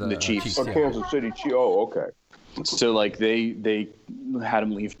for the Chiefs. Oh, Kansas City Chiefs. Oh, okay. So they had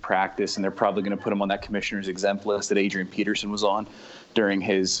him leave practice, and they're probably going to put him on that commissioner's exempt list that Adrian Peterson was on during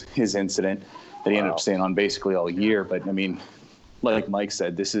his incident that he ended up staying on basically all year. But I mean, like Mike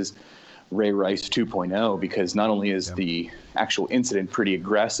said, this is Ray Rice 2.0, because not only is the actual incident pretty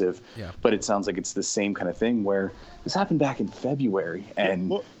aggressive, but it sounds like it's the same kind of thing where this happened back in February,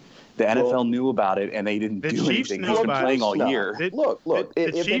 and the NFL knew about it, and they didn't do anything. He's been playing all year.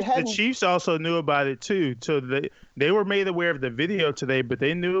 The Chiefs also knew about it too. So they were made aware of the video today, but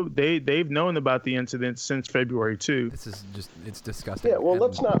they've known about the incident since February too. This is it's disgusting. Yeah, well,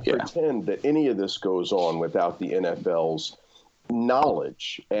 let's not pretend that any of this goes on without the NFL's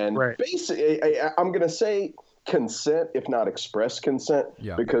knowledge. And basically, I'm going to say consent, if not express consent,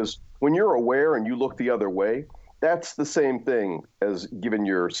 because when you're aware and you look the other way, that's the same thing as giving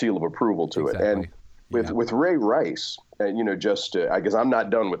your seal of approval to it. And with Ray Rice, and I guess I'm not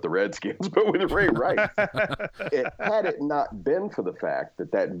done with the Redskins, but with Ray Rice, had it not been for the fact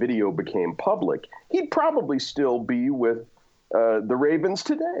that video became public, he'd probably still be with the Ravens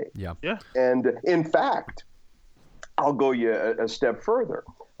today. Yeah. And in fact, I'll go you a step further.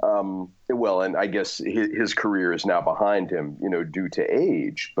 And I guess his career is now behind him, due to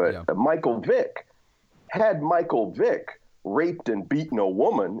age. But Michael Vick, had Michael Vick raped and beaten a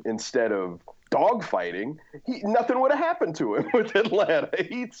woman instead of dogfighting, nothing would have happened to him with Atlanta.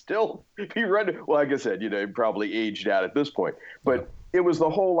 He run. Well, like I said, he probably aged out at this point. But it was the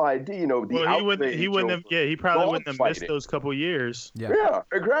whole idea, he probably wouldn't have missed those couple years. Yeah,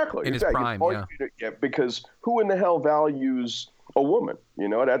 exactly. In his prime, because who in the hell values a woman?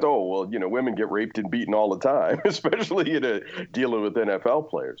 Women get raped and beaten all the time, especially dealing with NFL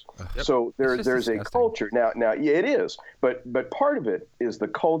players. Yep. So there's a culture now. Yeah, it is, but part of it is the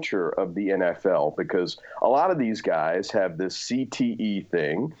culture of the NFL, because a lot of these guys have this CTE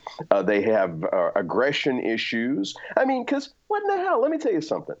thing. They have aggression issues. I mean, because what in the hell? Let me tell you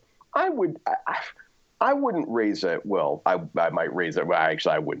something. I wouldn't raise a. Well, I might raise a. Well,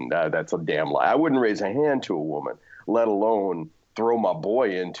 actually, I wouldn't. That's a damn lie. I wouldn't raise a hand to a woman, let alone throw my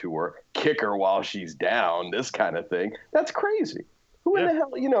boy into her, kick her while she's down, this kind of thing. That's crazy. Who in the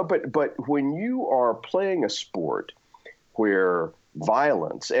hell, but when you are playing a sport where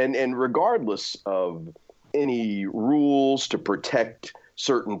violence, and regardless of any rules to protect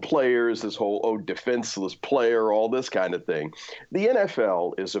certain players, this whole defenseless player, all this kind of thing, the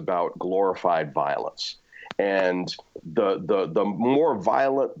NFL is about glorified violence. And the more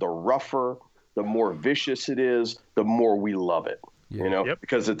violent, the rougher, the more vicious it is, the more we love it,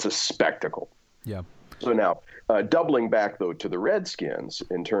 because it's a spectacle. Yeah. So now, doubling back, though, to the Redskins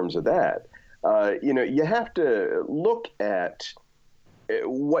in terms of that, you have to look at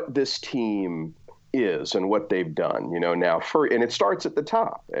what this team is and what they've done, now and it starts at the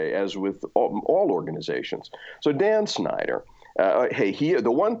top, as with all organizations. So Dan Snyder, the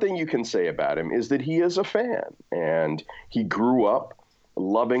one thing you can say about him is that he is a fan, and he grew up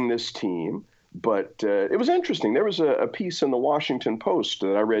loving this team. But it was interesting. There was a piece in the Washington Post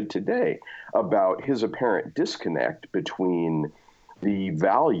that I read today about his apparent disconnect between the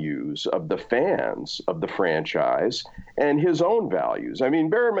values of the fans of the franchise and his own values. I mean,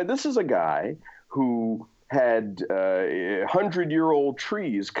 bear in mind, this is a guy who had 100-year-old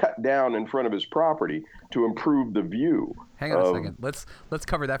trees cut down in front of his property to improve the view. Hang on a second. Let's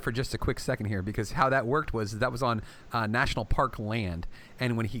cover that for just a quick second here, because how that worked was that was on national park land,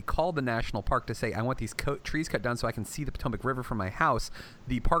 and when he called the national park to say, I want these trees cut down so I can see the Potomac River from my house,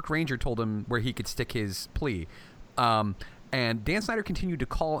 the park ranger told him where he could stick his plea. And Dan Snyder continued to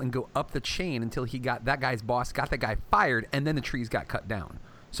call and go up the chain until he got that guy's boss, got that guy fired, and then the trees got cut down.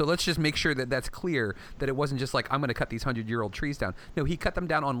 So let's just make sure that that's clear, that it wasn't just like, I'm going to cut these 100-year-old trees down. No, he cut them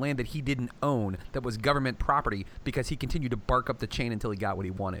down on land that he didn't own, that was government property, because he continued to bark up the chain until he got what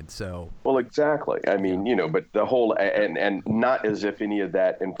he wanted. So. Well, exactly. I mean, but the whole, and not as if any of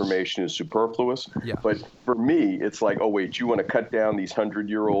that information is superfluous, but for me, it's like, oh, wait, you want to cut down these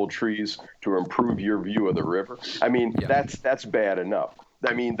 100-year-old trees to improve your view of the river? I mean, that's bad enough.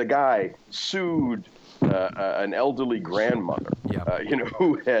 I mean, the guy sued an elderly grandmother,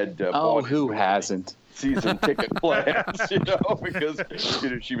 who had who hasn't season ticket plans, because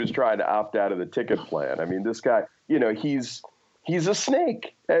she was trying to opt out of the ticket plan. I mean, this guy, he's a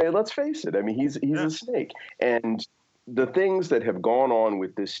snake. Hey, let's face it. I mean, he's a snake, and the things that have gone on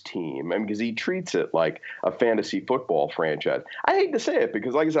with this team, because he treats it like a fantasy football franchise. I hate to say it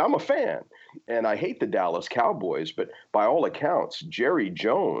because, like I said, I'm a fan, and I hate the Dallas Cowboys, but by all accounts, Jerry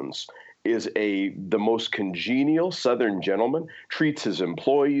Jones is the most congenial Southern gentleman, treats his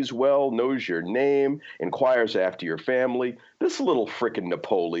employees well, knows your name, inquires after your family. This little frickin'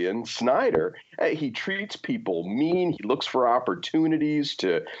 Napoleon Snyder, he treats people mean. He looks for opportunities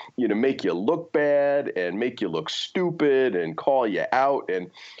to, make you look bad and make you look stupid and call you out.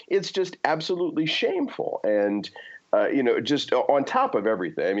 And it's just absolutely shameful. And just on top of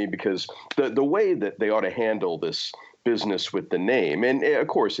everything, I mean, because the way that they ought to handle this business with the name, and of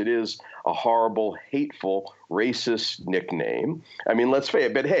course it is a horrible, hateful, racist nickname. I mean, let's face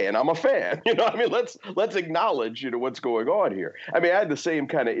it, but hey, and I'm a fan, I mean, let's acknowledge, what's going on here. I mean, I had the same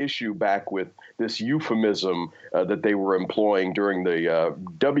kind of issue back with this euphemism that they were employing during the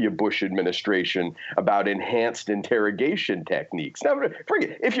W. Bush administration about enhanced interrogation techniques. Now,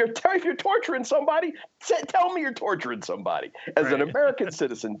 forget, if you're torturing somebody, tell me you're torturing somebody. As an American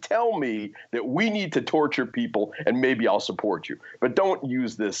citizen, tell me that we need to torture people, and maybe I'll support you. But don't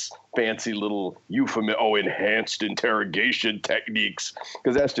use this fancy little euphemism, enhanced interrogation techniques,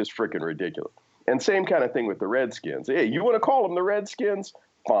 because that's just freaking ridiculous. And same kind of thing with the Redskins. Hey, you want to call them the Redskins?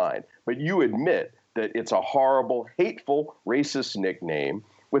 Fine. But you admit that it's a horrible, hateful, racist nickname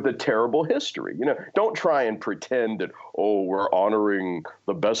with a terrible history. Don't try and pretend that, we're honoring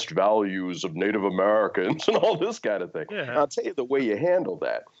the best values of Native Americans and all this kind of thing. Yeah. I'll tell you the way you handle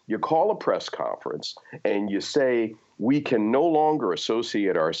that. You call a press conference and you say, we can no longer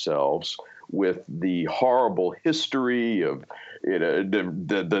associate ourselves with the horrible history of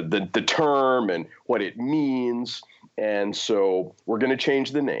the term and what it means. And so we're going to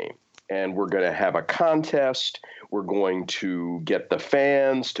change the name. And we're going to have a contest. We're going to get the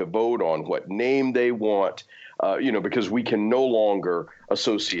fans to vote on what name they want, because we can no longer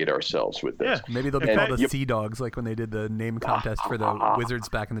associate ourselves with this. Yeah. Maybe they'll be called the Sea Dogs, like when they did the name contest for the Wizards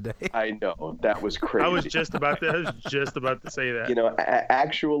back in the day. I know. That was crazy. I was just about to say that.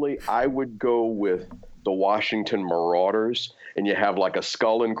 Actually, I would go with the Washington Marauders, and you have like a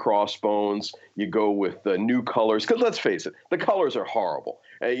skull and crossbones. You go with the new colors, because let's face it, the colors are horrible.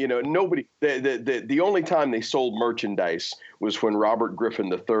 Nobody. The only time they sold merchandise was when Robert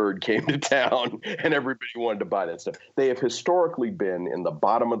Griffin III came to town, and everybody wanted to buy that stuff. They have historically been in the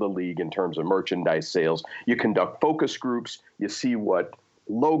bottom of the league in terms of merchandise sales. You conduct focus groups. You see what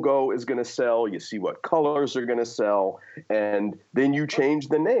logo is going to sell. You see what colors are going to sell, and then you change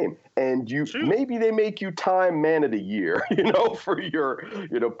the name. And maybe they make you Time Man of the Year, for your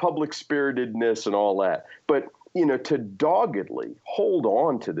public spiritedness and all that. But to doggedly hold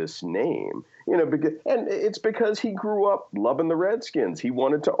on to this name, and it's because he grew up loving the Redskins. He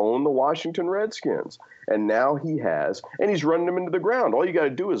wanted to own the Washington Redskins, and now he has, and he's running them into the ground. All you got to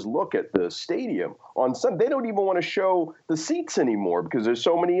do is look at the stadium on Sunday. They don't even want to show the seats anymore because there's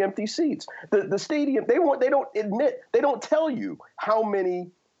so many empty seats. The stadium, they don't tell you how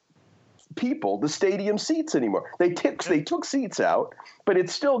many people the stadium seats anymore. They took seats out, but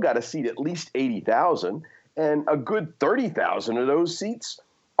it's still got to seat at least 80,000. And a good 30,000 of those seats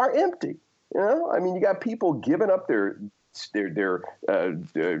are empty. You got people giving up their what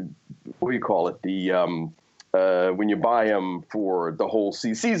do you call it? When you buy them for the whole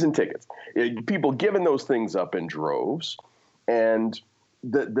season tickets, people giving those things up in droves. And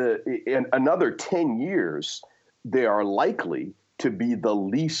in another 10 years, they are likely to be the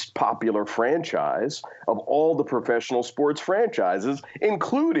least popular franchise of all the professional sports franchises,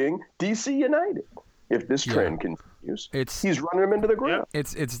 including DC United. If this trend continues, he's running them into the ground.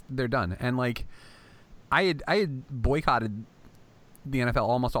 They're done. And I had boycotted the NFL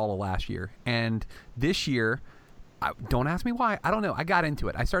almost all of last year, and this year, don't ask me why. I don't know. I got into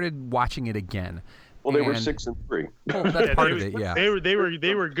it. I started watching it again. Well, they were 6-3. Well, that's part of it. Yeah,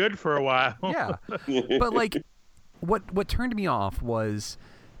 they were good for a while. Yeah, but what turned me off was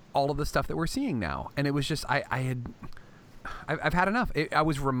all of the stuff that we're seeing now, and it was just I've had enough. I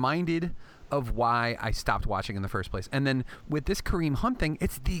was reminded of why I stopped watching in the first place. And then with this Kareem Hunt thing,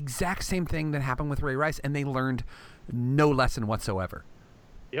 it's the exact same thing that happened with Ray Rice, and they learned no lesson whatsoever.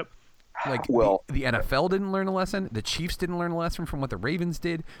 Yep. The NFL didn't learn a lesson. The Chiefs didn't learn a lesson from what the Ravens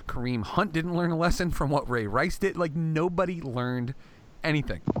did. Kareem Hunt didn't learn a lesson from what Ray Rice did. Nobody learned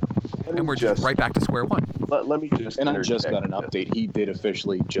anything. And we're just right back to square one. Let me just And I just got an update. He did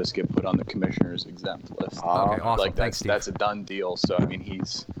officially just get put on the commissioner's exempt list. Okay, awesome. That's a done deal. So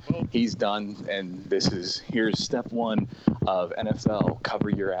he's done, and here's step one of NFL: cover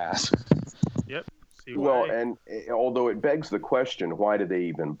your ass. Yep. Well, and although it begs the question, why did they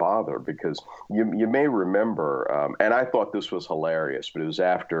even bother? Because you may remember, and I thought this was hilarious, but it was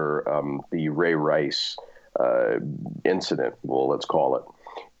after the Ray Rice incident, well, let's call it.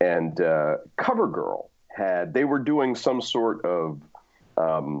 And CoverGirl they were doing some sort of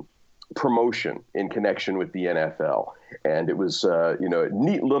promotion in connection with the NFL. And it was, a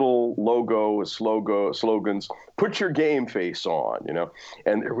neat little logo, slogans, put your game face on,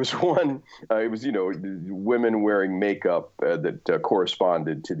 And there was one, it was, women wearing makeup that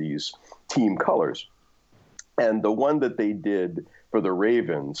corresponded to these team colors. And the one that they did for the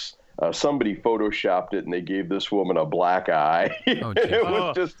Ravens, somebody photoshopped it and they gave this woman a black eye. Oh, it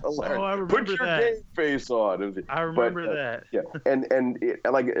was just hilarious. Put your game face on. I remember that. Yeah, and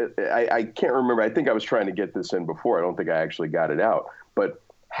I can't remember. I think I was trying to get this in before. I don't think I actually got it out. But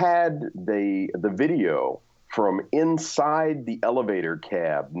had the video from inside the elevator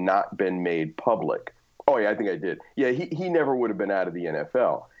cab not been made public, oh yeah, I think I did. Yeah, he never would have been out of the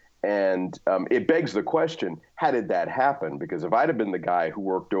NFL. And it begs the question, how did that happen? Because if I'd have been the guy who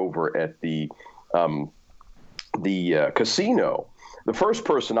worked over at the casino, the first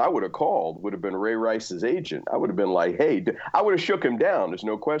person I would have called would have been Ray Rice's agent. I would have been like, hey, I would have shook him down. There's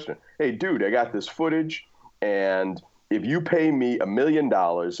no question. Hey, dude, I got this footage, and if you pay me $1 million,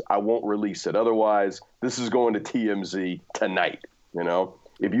 I won't release it. Otherwise, this is going to TMZ tonight.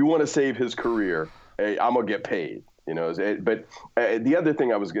 If you want to save his career, hey, I'm going to get paid. But the other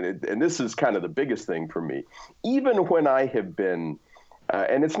thing I was going to, and this is kind of the biggest thing for me, even when I have been,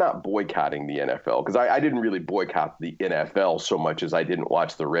 and it's not boycotting the NFL, because I didn't really boycott the NFL so much as I didn't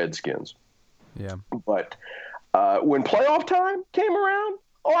watch the Redskins. Yeah. But when playoff time came around,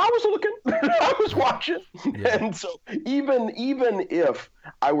 I was looking, I was watching. Yeah. And so even if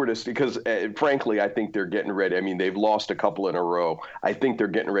I were to, because frankly, I think they're getting ready. I mean, they've lost a couple in a row. I think they're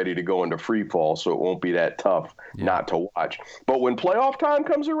getting ready to go into free fall, so it won't be that tough not to watch. But when playoff time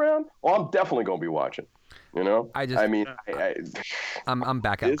comes around, I'm definitely going to be watching. I'm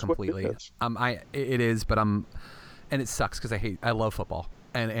back out completely. It is, but and it sucks because I love football,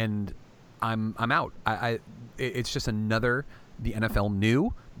 and I'm out. It's just another. The NFL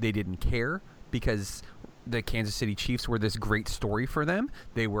knew they didn't care because the Kansas City Chiefs were this great story for them.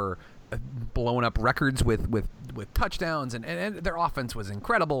 They were blowing up records with touchdowns, and their offense was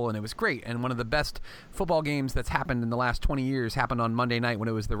incredible, and it was great. And one of the best football games that's happened in the last 20 years happened on Monday night when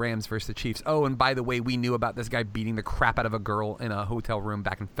it was the Rams versus the Chiefs. Oh, and by the way, we knew about this guy beating the crap out of a girl in a hotel room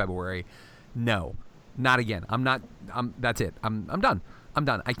back in February. No, not again. That's it. I'm done.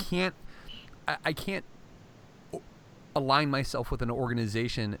 I can't align myself with an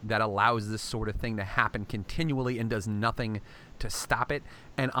organization that allows this sort of thing to happen continually and does nothing to stop it.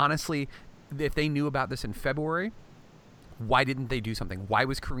 And honestly, if they knew about this in February, why didn't they do something? Why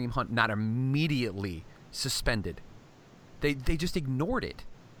was Kareem Hunt not immediately suspended? They just ignored it.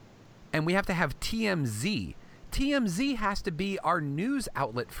 And we have to have TMZ. TMZ has to be our news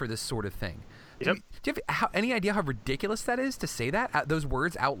outlet for this sort of thing. Yep. Do you have any idea how ridiculous that is to say that, those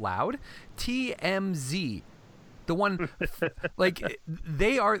words out loud? TMZ. The one,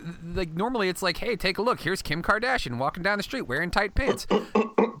 they are, normally it's like, hey, take a look. Here's Kim Kardashian walking down the street wearing tight pants.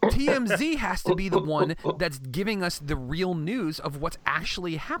 TMZ has to be the one that's giving us the real news of what's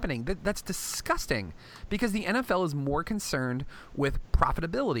actually happening. That's disgusting because the NFL is more concerned with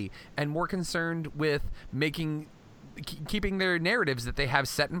profitability and more concerned with keeping their narratives that they have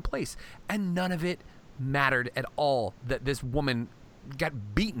set in place. And none of it mattered at all that this woman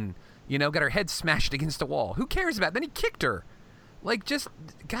got beaten. Got her head smashed against a wall. Who cares about it? Then he kicked her. Just,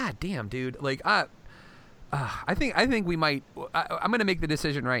 goddamn, dude. I think we might. I'm going to make the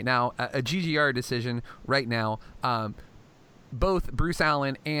decision right now, a GGR decision right now. Both Bruce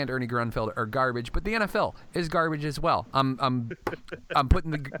Allen and Ernie Grunfeld are garbage, but the NFL is garbage as well. I'm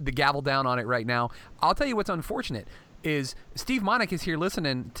putting the gavel down on it right now. I'll tell you what's unfortunate is Steve Monick is here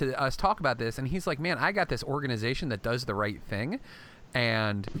listening to us talk about this, and he's like, man, I got this organization that does the right thing.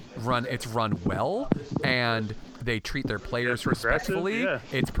 And it's run well, and they treat their players respectfully. Yeah.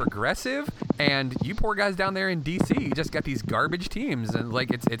 It's progressive, and you poor guys down there in DC, you just got these garbage teams, and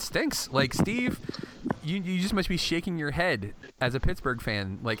it stinks. Steve, you just must be shaking your head as a Pittsburgh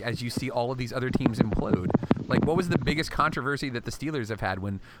fan, as you see all of these other teams implode. What was the biggest controversy that the Steelers have had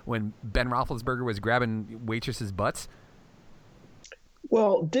when Ben Roethlisberger was grabbing waitresses' butts?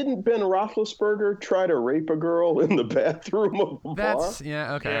 Well, didn't Ben Roethlisberger try to rape a girl in the bathroom of a bar?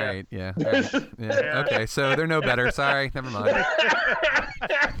 Yeah, okay, all right, yeah. All right, yeah. Okay, so they're no better. Sorry, never mind.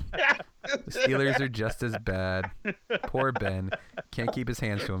 The Steelers are just as bad. Poor Ben. Can't keep his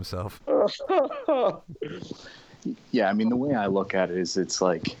hands to himself. Yeah, I mean, the way I look at it is it's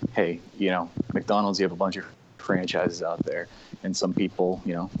like, hey, McDonald's, you have a bunch of franchises out there. And some people,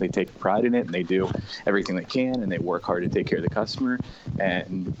 they take pride in it and they do everything they can and they work hard to take care of the customer.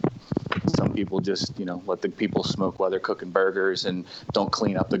 And some people just, let the people smoke while they're cooking burgers and don't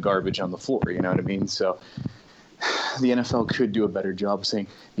clean up the garbage on the floor. You know what I mean? So the NFL could do a better job saying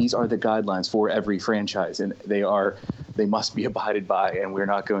these are the guidelines for every franchise and they must be abided by. And we're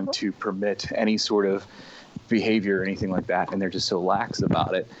not going to permit any sort of behavior or anything like that, and they're just so lax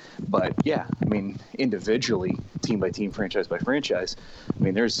about it. But yeah, I mean, individually, team by team, franchise by franchise, I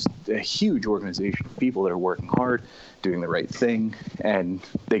mean, there's a huge organization of people that are working hard, doing the right thing, and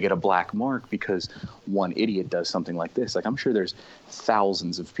they get a black mark because one idiot does something like this. I'm sure there's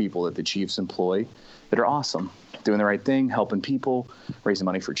thousands of people that the Chiefs employ that are awesome, doing the right thing, helping people, raising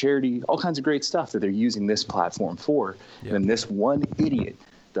money for charity, all kinds of great stuff that they're using this platform for. Yep. And then this one idiot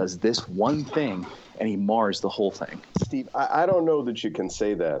does this one thing and he mars the whole thing. Steve, I don't know that you can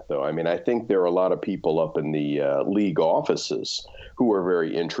say that, though. I mean, I think there are a lot of people up in the league offices who are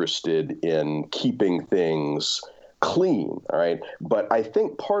very interested in keeping things clean, all right? But I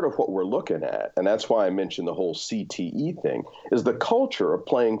think part of what we're looking at, and that's why I mentioned the whole CTE thing, is the culture of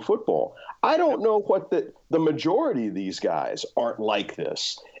playing football. I don't know what the majority of these guys aren't like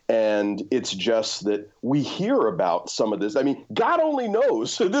this. And it's just that we hear about some of this. I mean, God only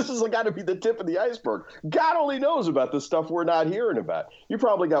knows. So this has got to be the tip of the iceberg. God only knows about the stuff we're not hearing about. You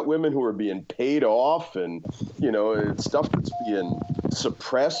probably got women who are being paid off and, it's stuff that's being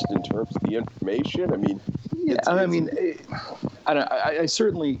suppressed in terms of the information. I mean, I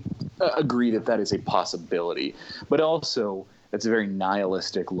certainly agree that is a possibility, but also it's a very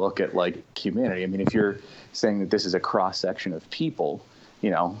nihilistic look at humanity. I mean, if you're saying that this is a cross section of people,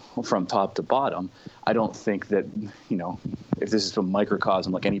 from top to bottom, I don't think that, if this is a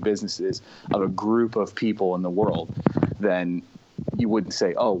microcosm like any business is of a group of people in the world, then you wouldn't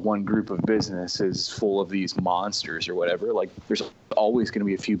say, oh, one group of business is full of these monsters or whatever. There's always going to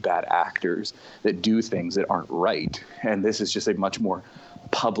be a few bad actors that do things that aren't right. And this is just a much more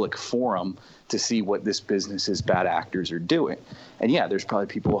public forum to see what this business's bad actors are doing. And yeah, there's probably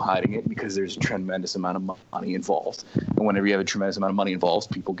people hiding it because there's a tremendous amount of money involved. And whenever you have a tremendous amount of money involved,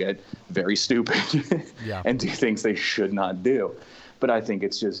 people get very stupid and do things they should not do. But I think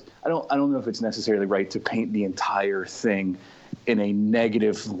it's just, I don't know if it's necessarily right to paint the entire thing in a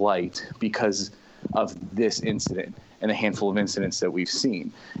negative light because of this incident and a handful of incidents that we've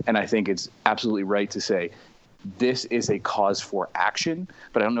seen. And I think it's absolutely right to say, this is a cause for action,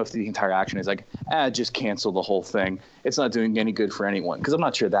 but I don't know if the entire action is just cancel the whole thing. It's not doing any good for anyone, because I'm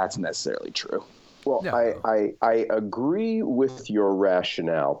not sure that's necessarily true. Well, no. I agree with your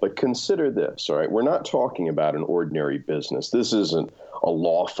rationale, but consider this, all right? We're not talking about an ordinary business. This isn't a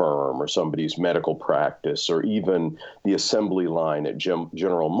law firm or somebody's medical practice or even the assembly line at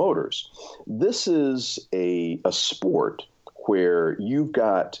General Motors. This is a sport where you've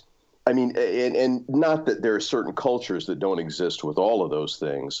got, and not that there are certain cultures that don't exist with all of those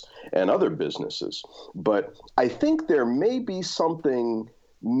things and other businesses, but I think there may be something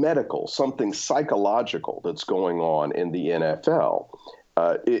medical, something psychological that's going on in the NFL.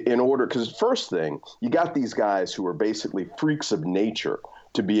 Because first thing, you got these guys who are basically freaks of nature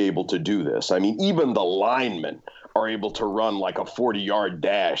to be able to do this. I mean, even the linemen are able to run a 40-yard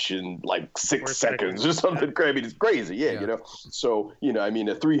dash in 6 seconds or something crazy. I mean, it's crazy, yeah. So, a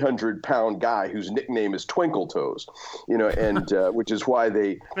 300-pound guy whose nickname is Twinkle Toes, and which is why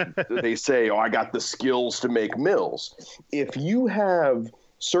they say, oh, I got the skills to make mills. If you have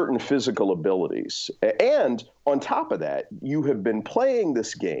certain physical abilities, and on top of that, you have been playing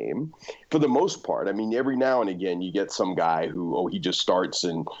this game for the most part. I mean, every now and again, you get some guy who, he just starts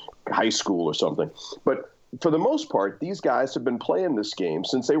in high school or something. But for the most part, these guys have been playing this game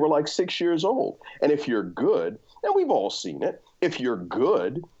since they were 6 years old. And if you're good, and we've all seen it, if you're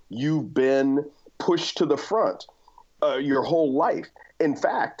good, you've been pushed to the front your whole life. In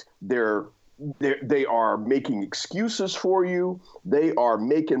fact, they are making excuses for you. They are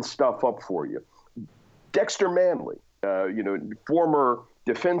making stuff up for you. Dexter Manley, former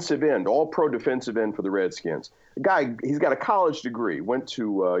defensive end, all-pro defensive end for the Redskins. The guy, he's got a college degree, went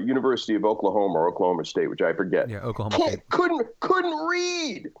to University of Oklahoma or Oklahoma State, which I forget. Yeah, Oklahoma State. Couldn't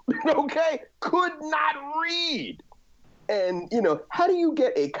read, okay? Could not read. And, how do you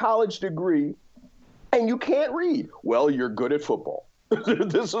get a college degree and you can't read? Well, you're good at football.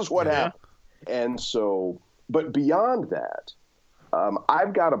 This is what happened. And so, but beyond that,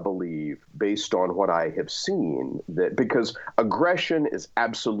 I've got to believe, based on what I have seen, that because aggression is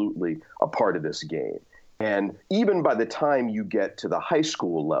absolutely a part of this game. And even by the time you get to the high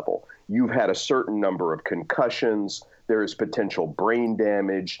school level, you've had a certain number of concussions. There is potential brain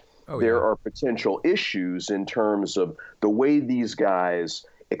damage. There are potential issues in terms of the way these guys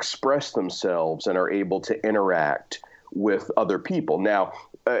express themselves and are able to interact with other people. Now,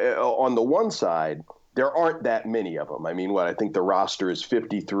 on the one side, there aren't that many of them. I mean, I think the roster is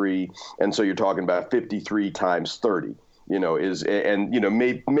 53, and so you're talking about 53 times 30.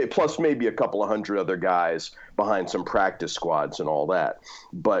 Plus maybe a couple of hundred other guys behind some practice squads and all that.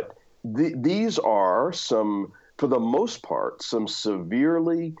 But these are for the most part, some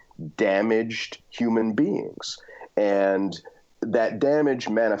severely damaged human beings. And that damage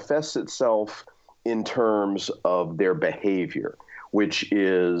manifests itself in terms of their behavior, which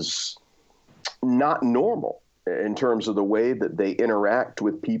is not normal in terms of the way that they interact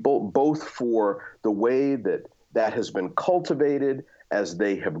with people, both for the way that has been cultivated as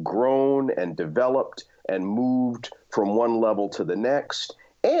they have grown and developed and moved from one level to the next,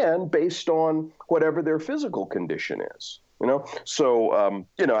 and based on whatever their physical condition is. So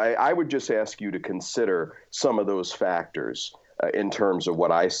I would just ask you to consider some of those factors in terms of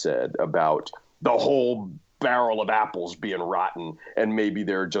what I said about the whole barrel of apples being rotten, and maybe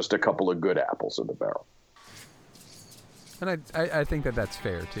there are just a couple of good apples in the barrel. And I think that's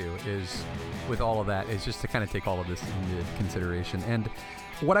fair too, is with all of that, is just to kind of take all of this into consideration. And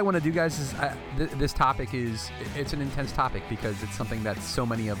what I want to do, guys, is this topic it's an intense topic because it's something that so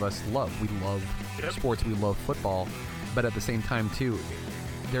many of us love. We love sports, we love football, but at the same time, too,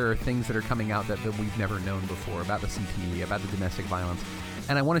 there are things that are coming out that we've never known before about the CTE, about the domestic violence.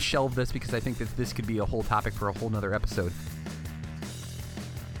 And I want to shelve this because I think that this could be a whole topic for a whole nother episode.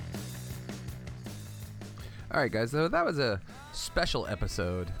 All right, guys, so that was a special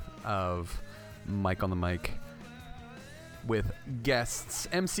episode of Mike on the Mic with guests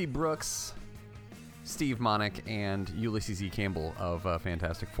MC Brooks, Steve Monick, and Ulysses E. Campbell of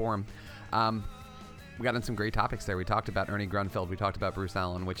Fantastic Forum. We got in some great topics there. We talked about Ernie Grunfeld. We talked about Bruce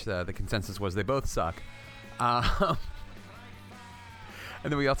Allen, which the consensus was they both suck. And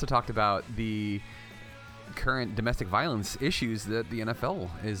then we also talked about the current domestic violence issues that the NFL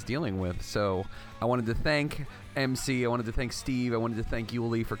is dealing with. So I wanted to thank MC, I wanted to thank Steve, I wanted to thank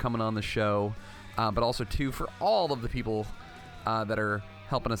Yuli for coming on the show, but also, too, for all of the people that are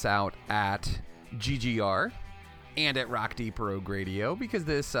helping us out at GGR and at Rock Deep Rogue Radio, because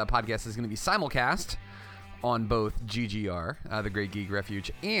this podcast is going to be simulcast on both GGR, the Great Geek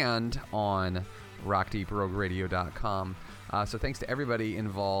Refuge, and on rockdeeprogueradio.com. So thanks to everybody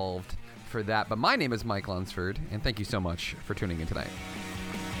involved for that. But my name is Mike Lunsford, and thank you so much for tuning in tonight.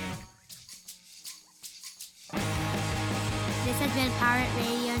 This has been Pirate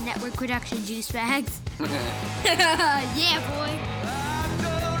Radio Network production, Juice Bags. Yeah, boy.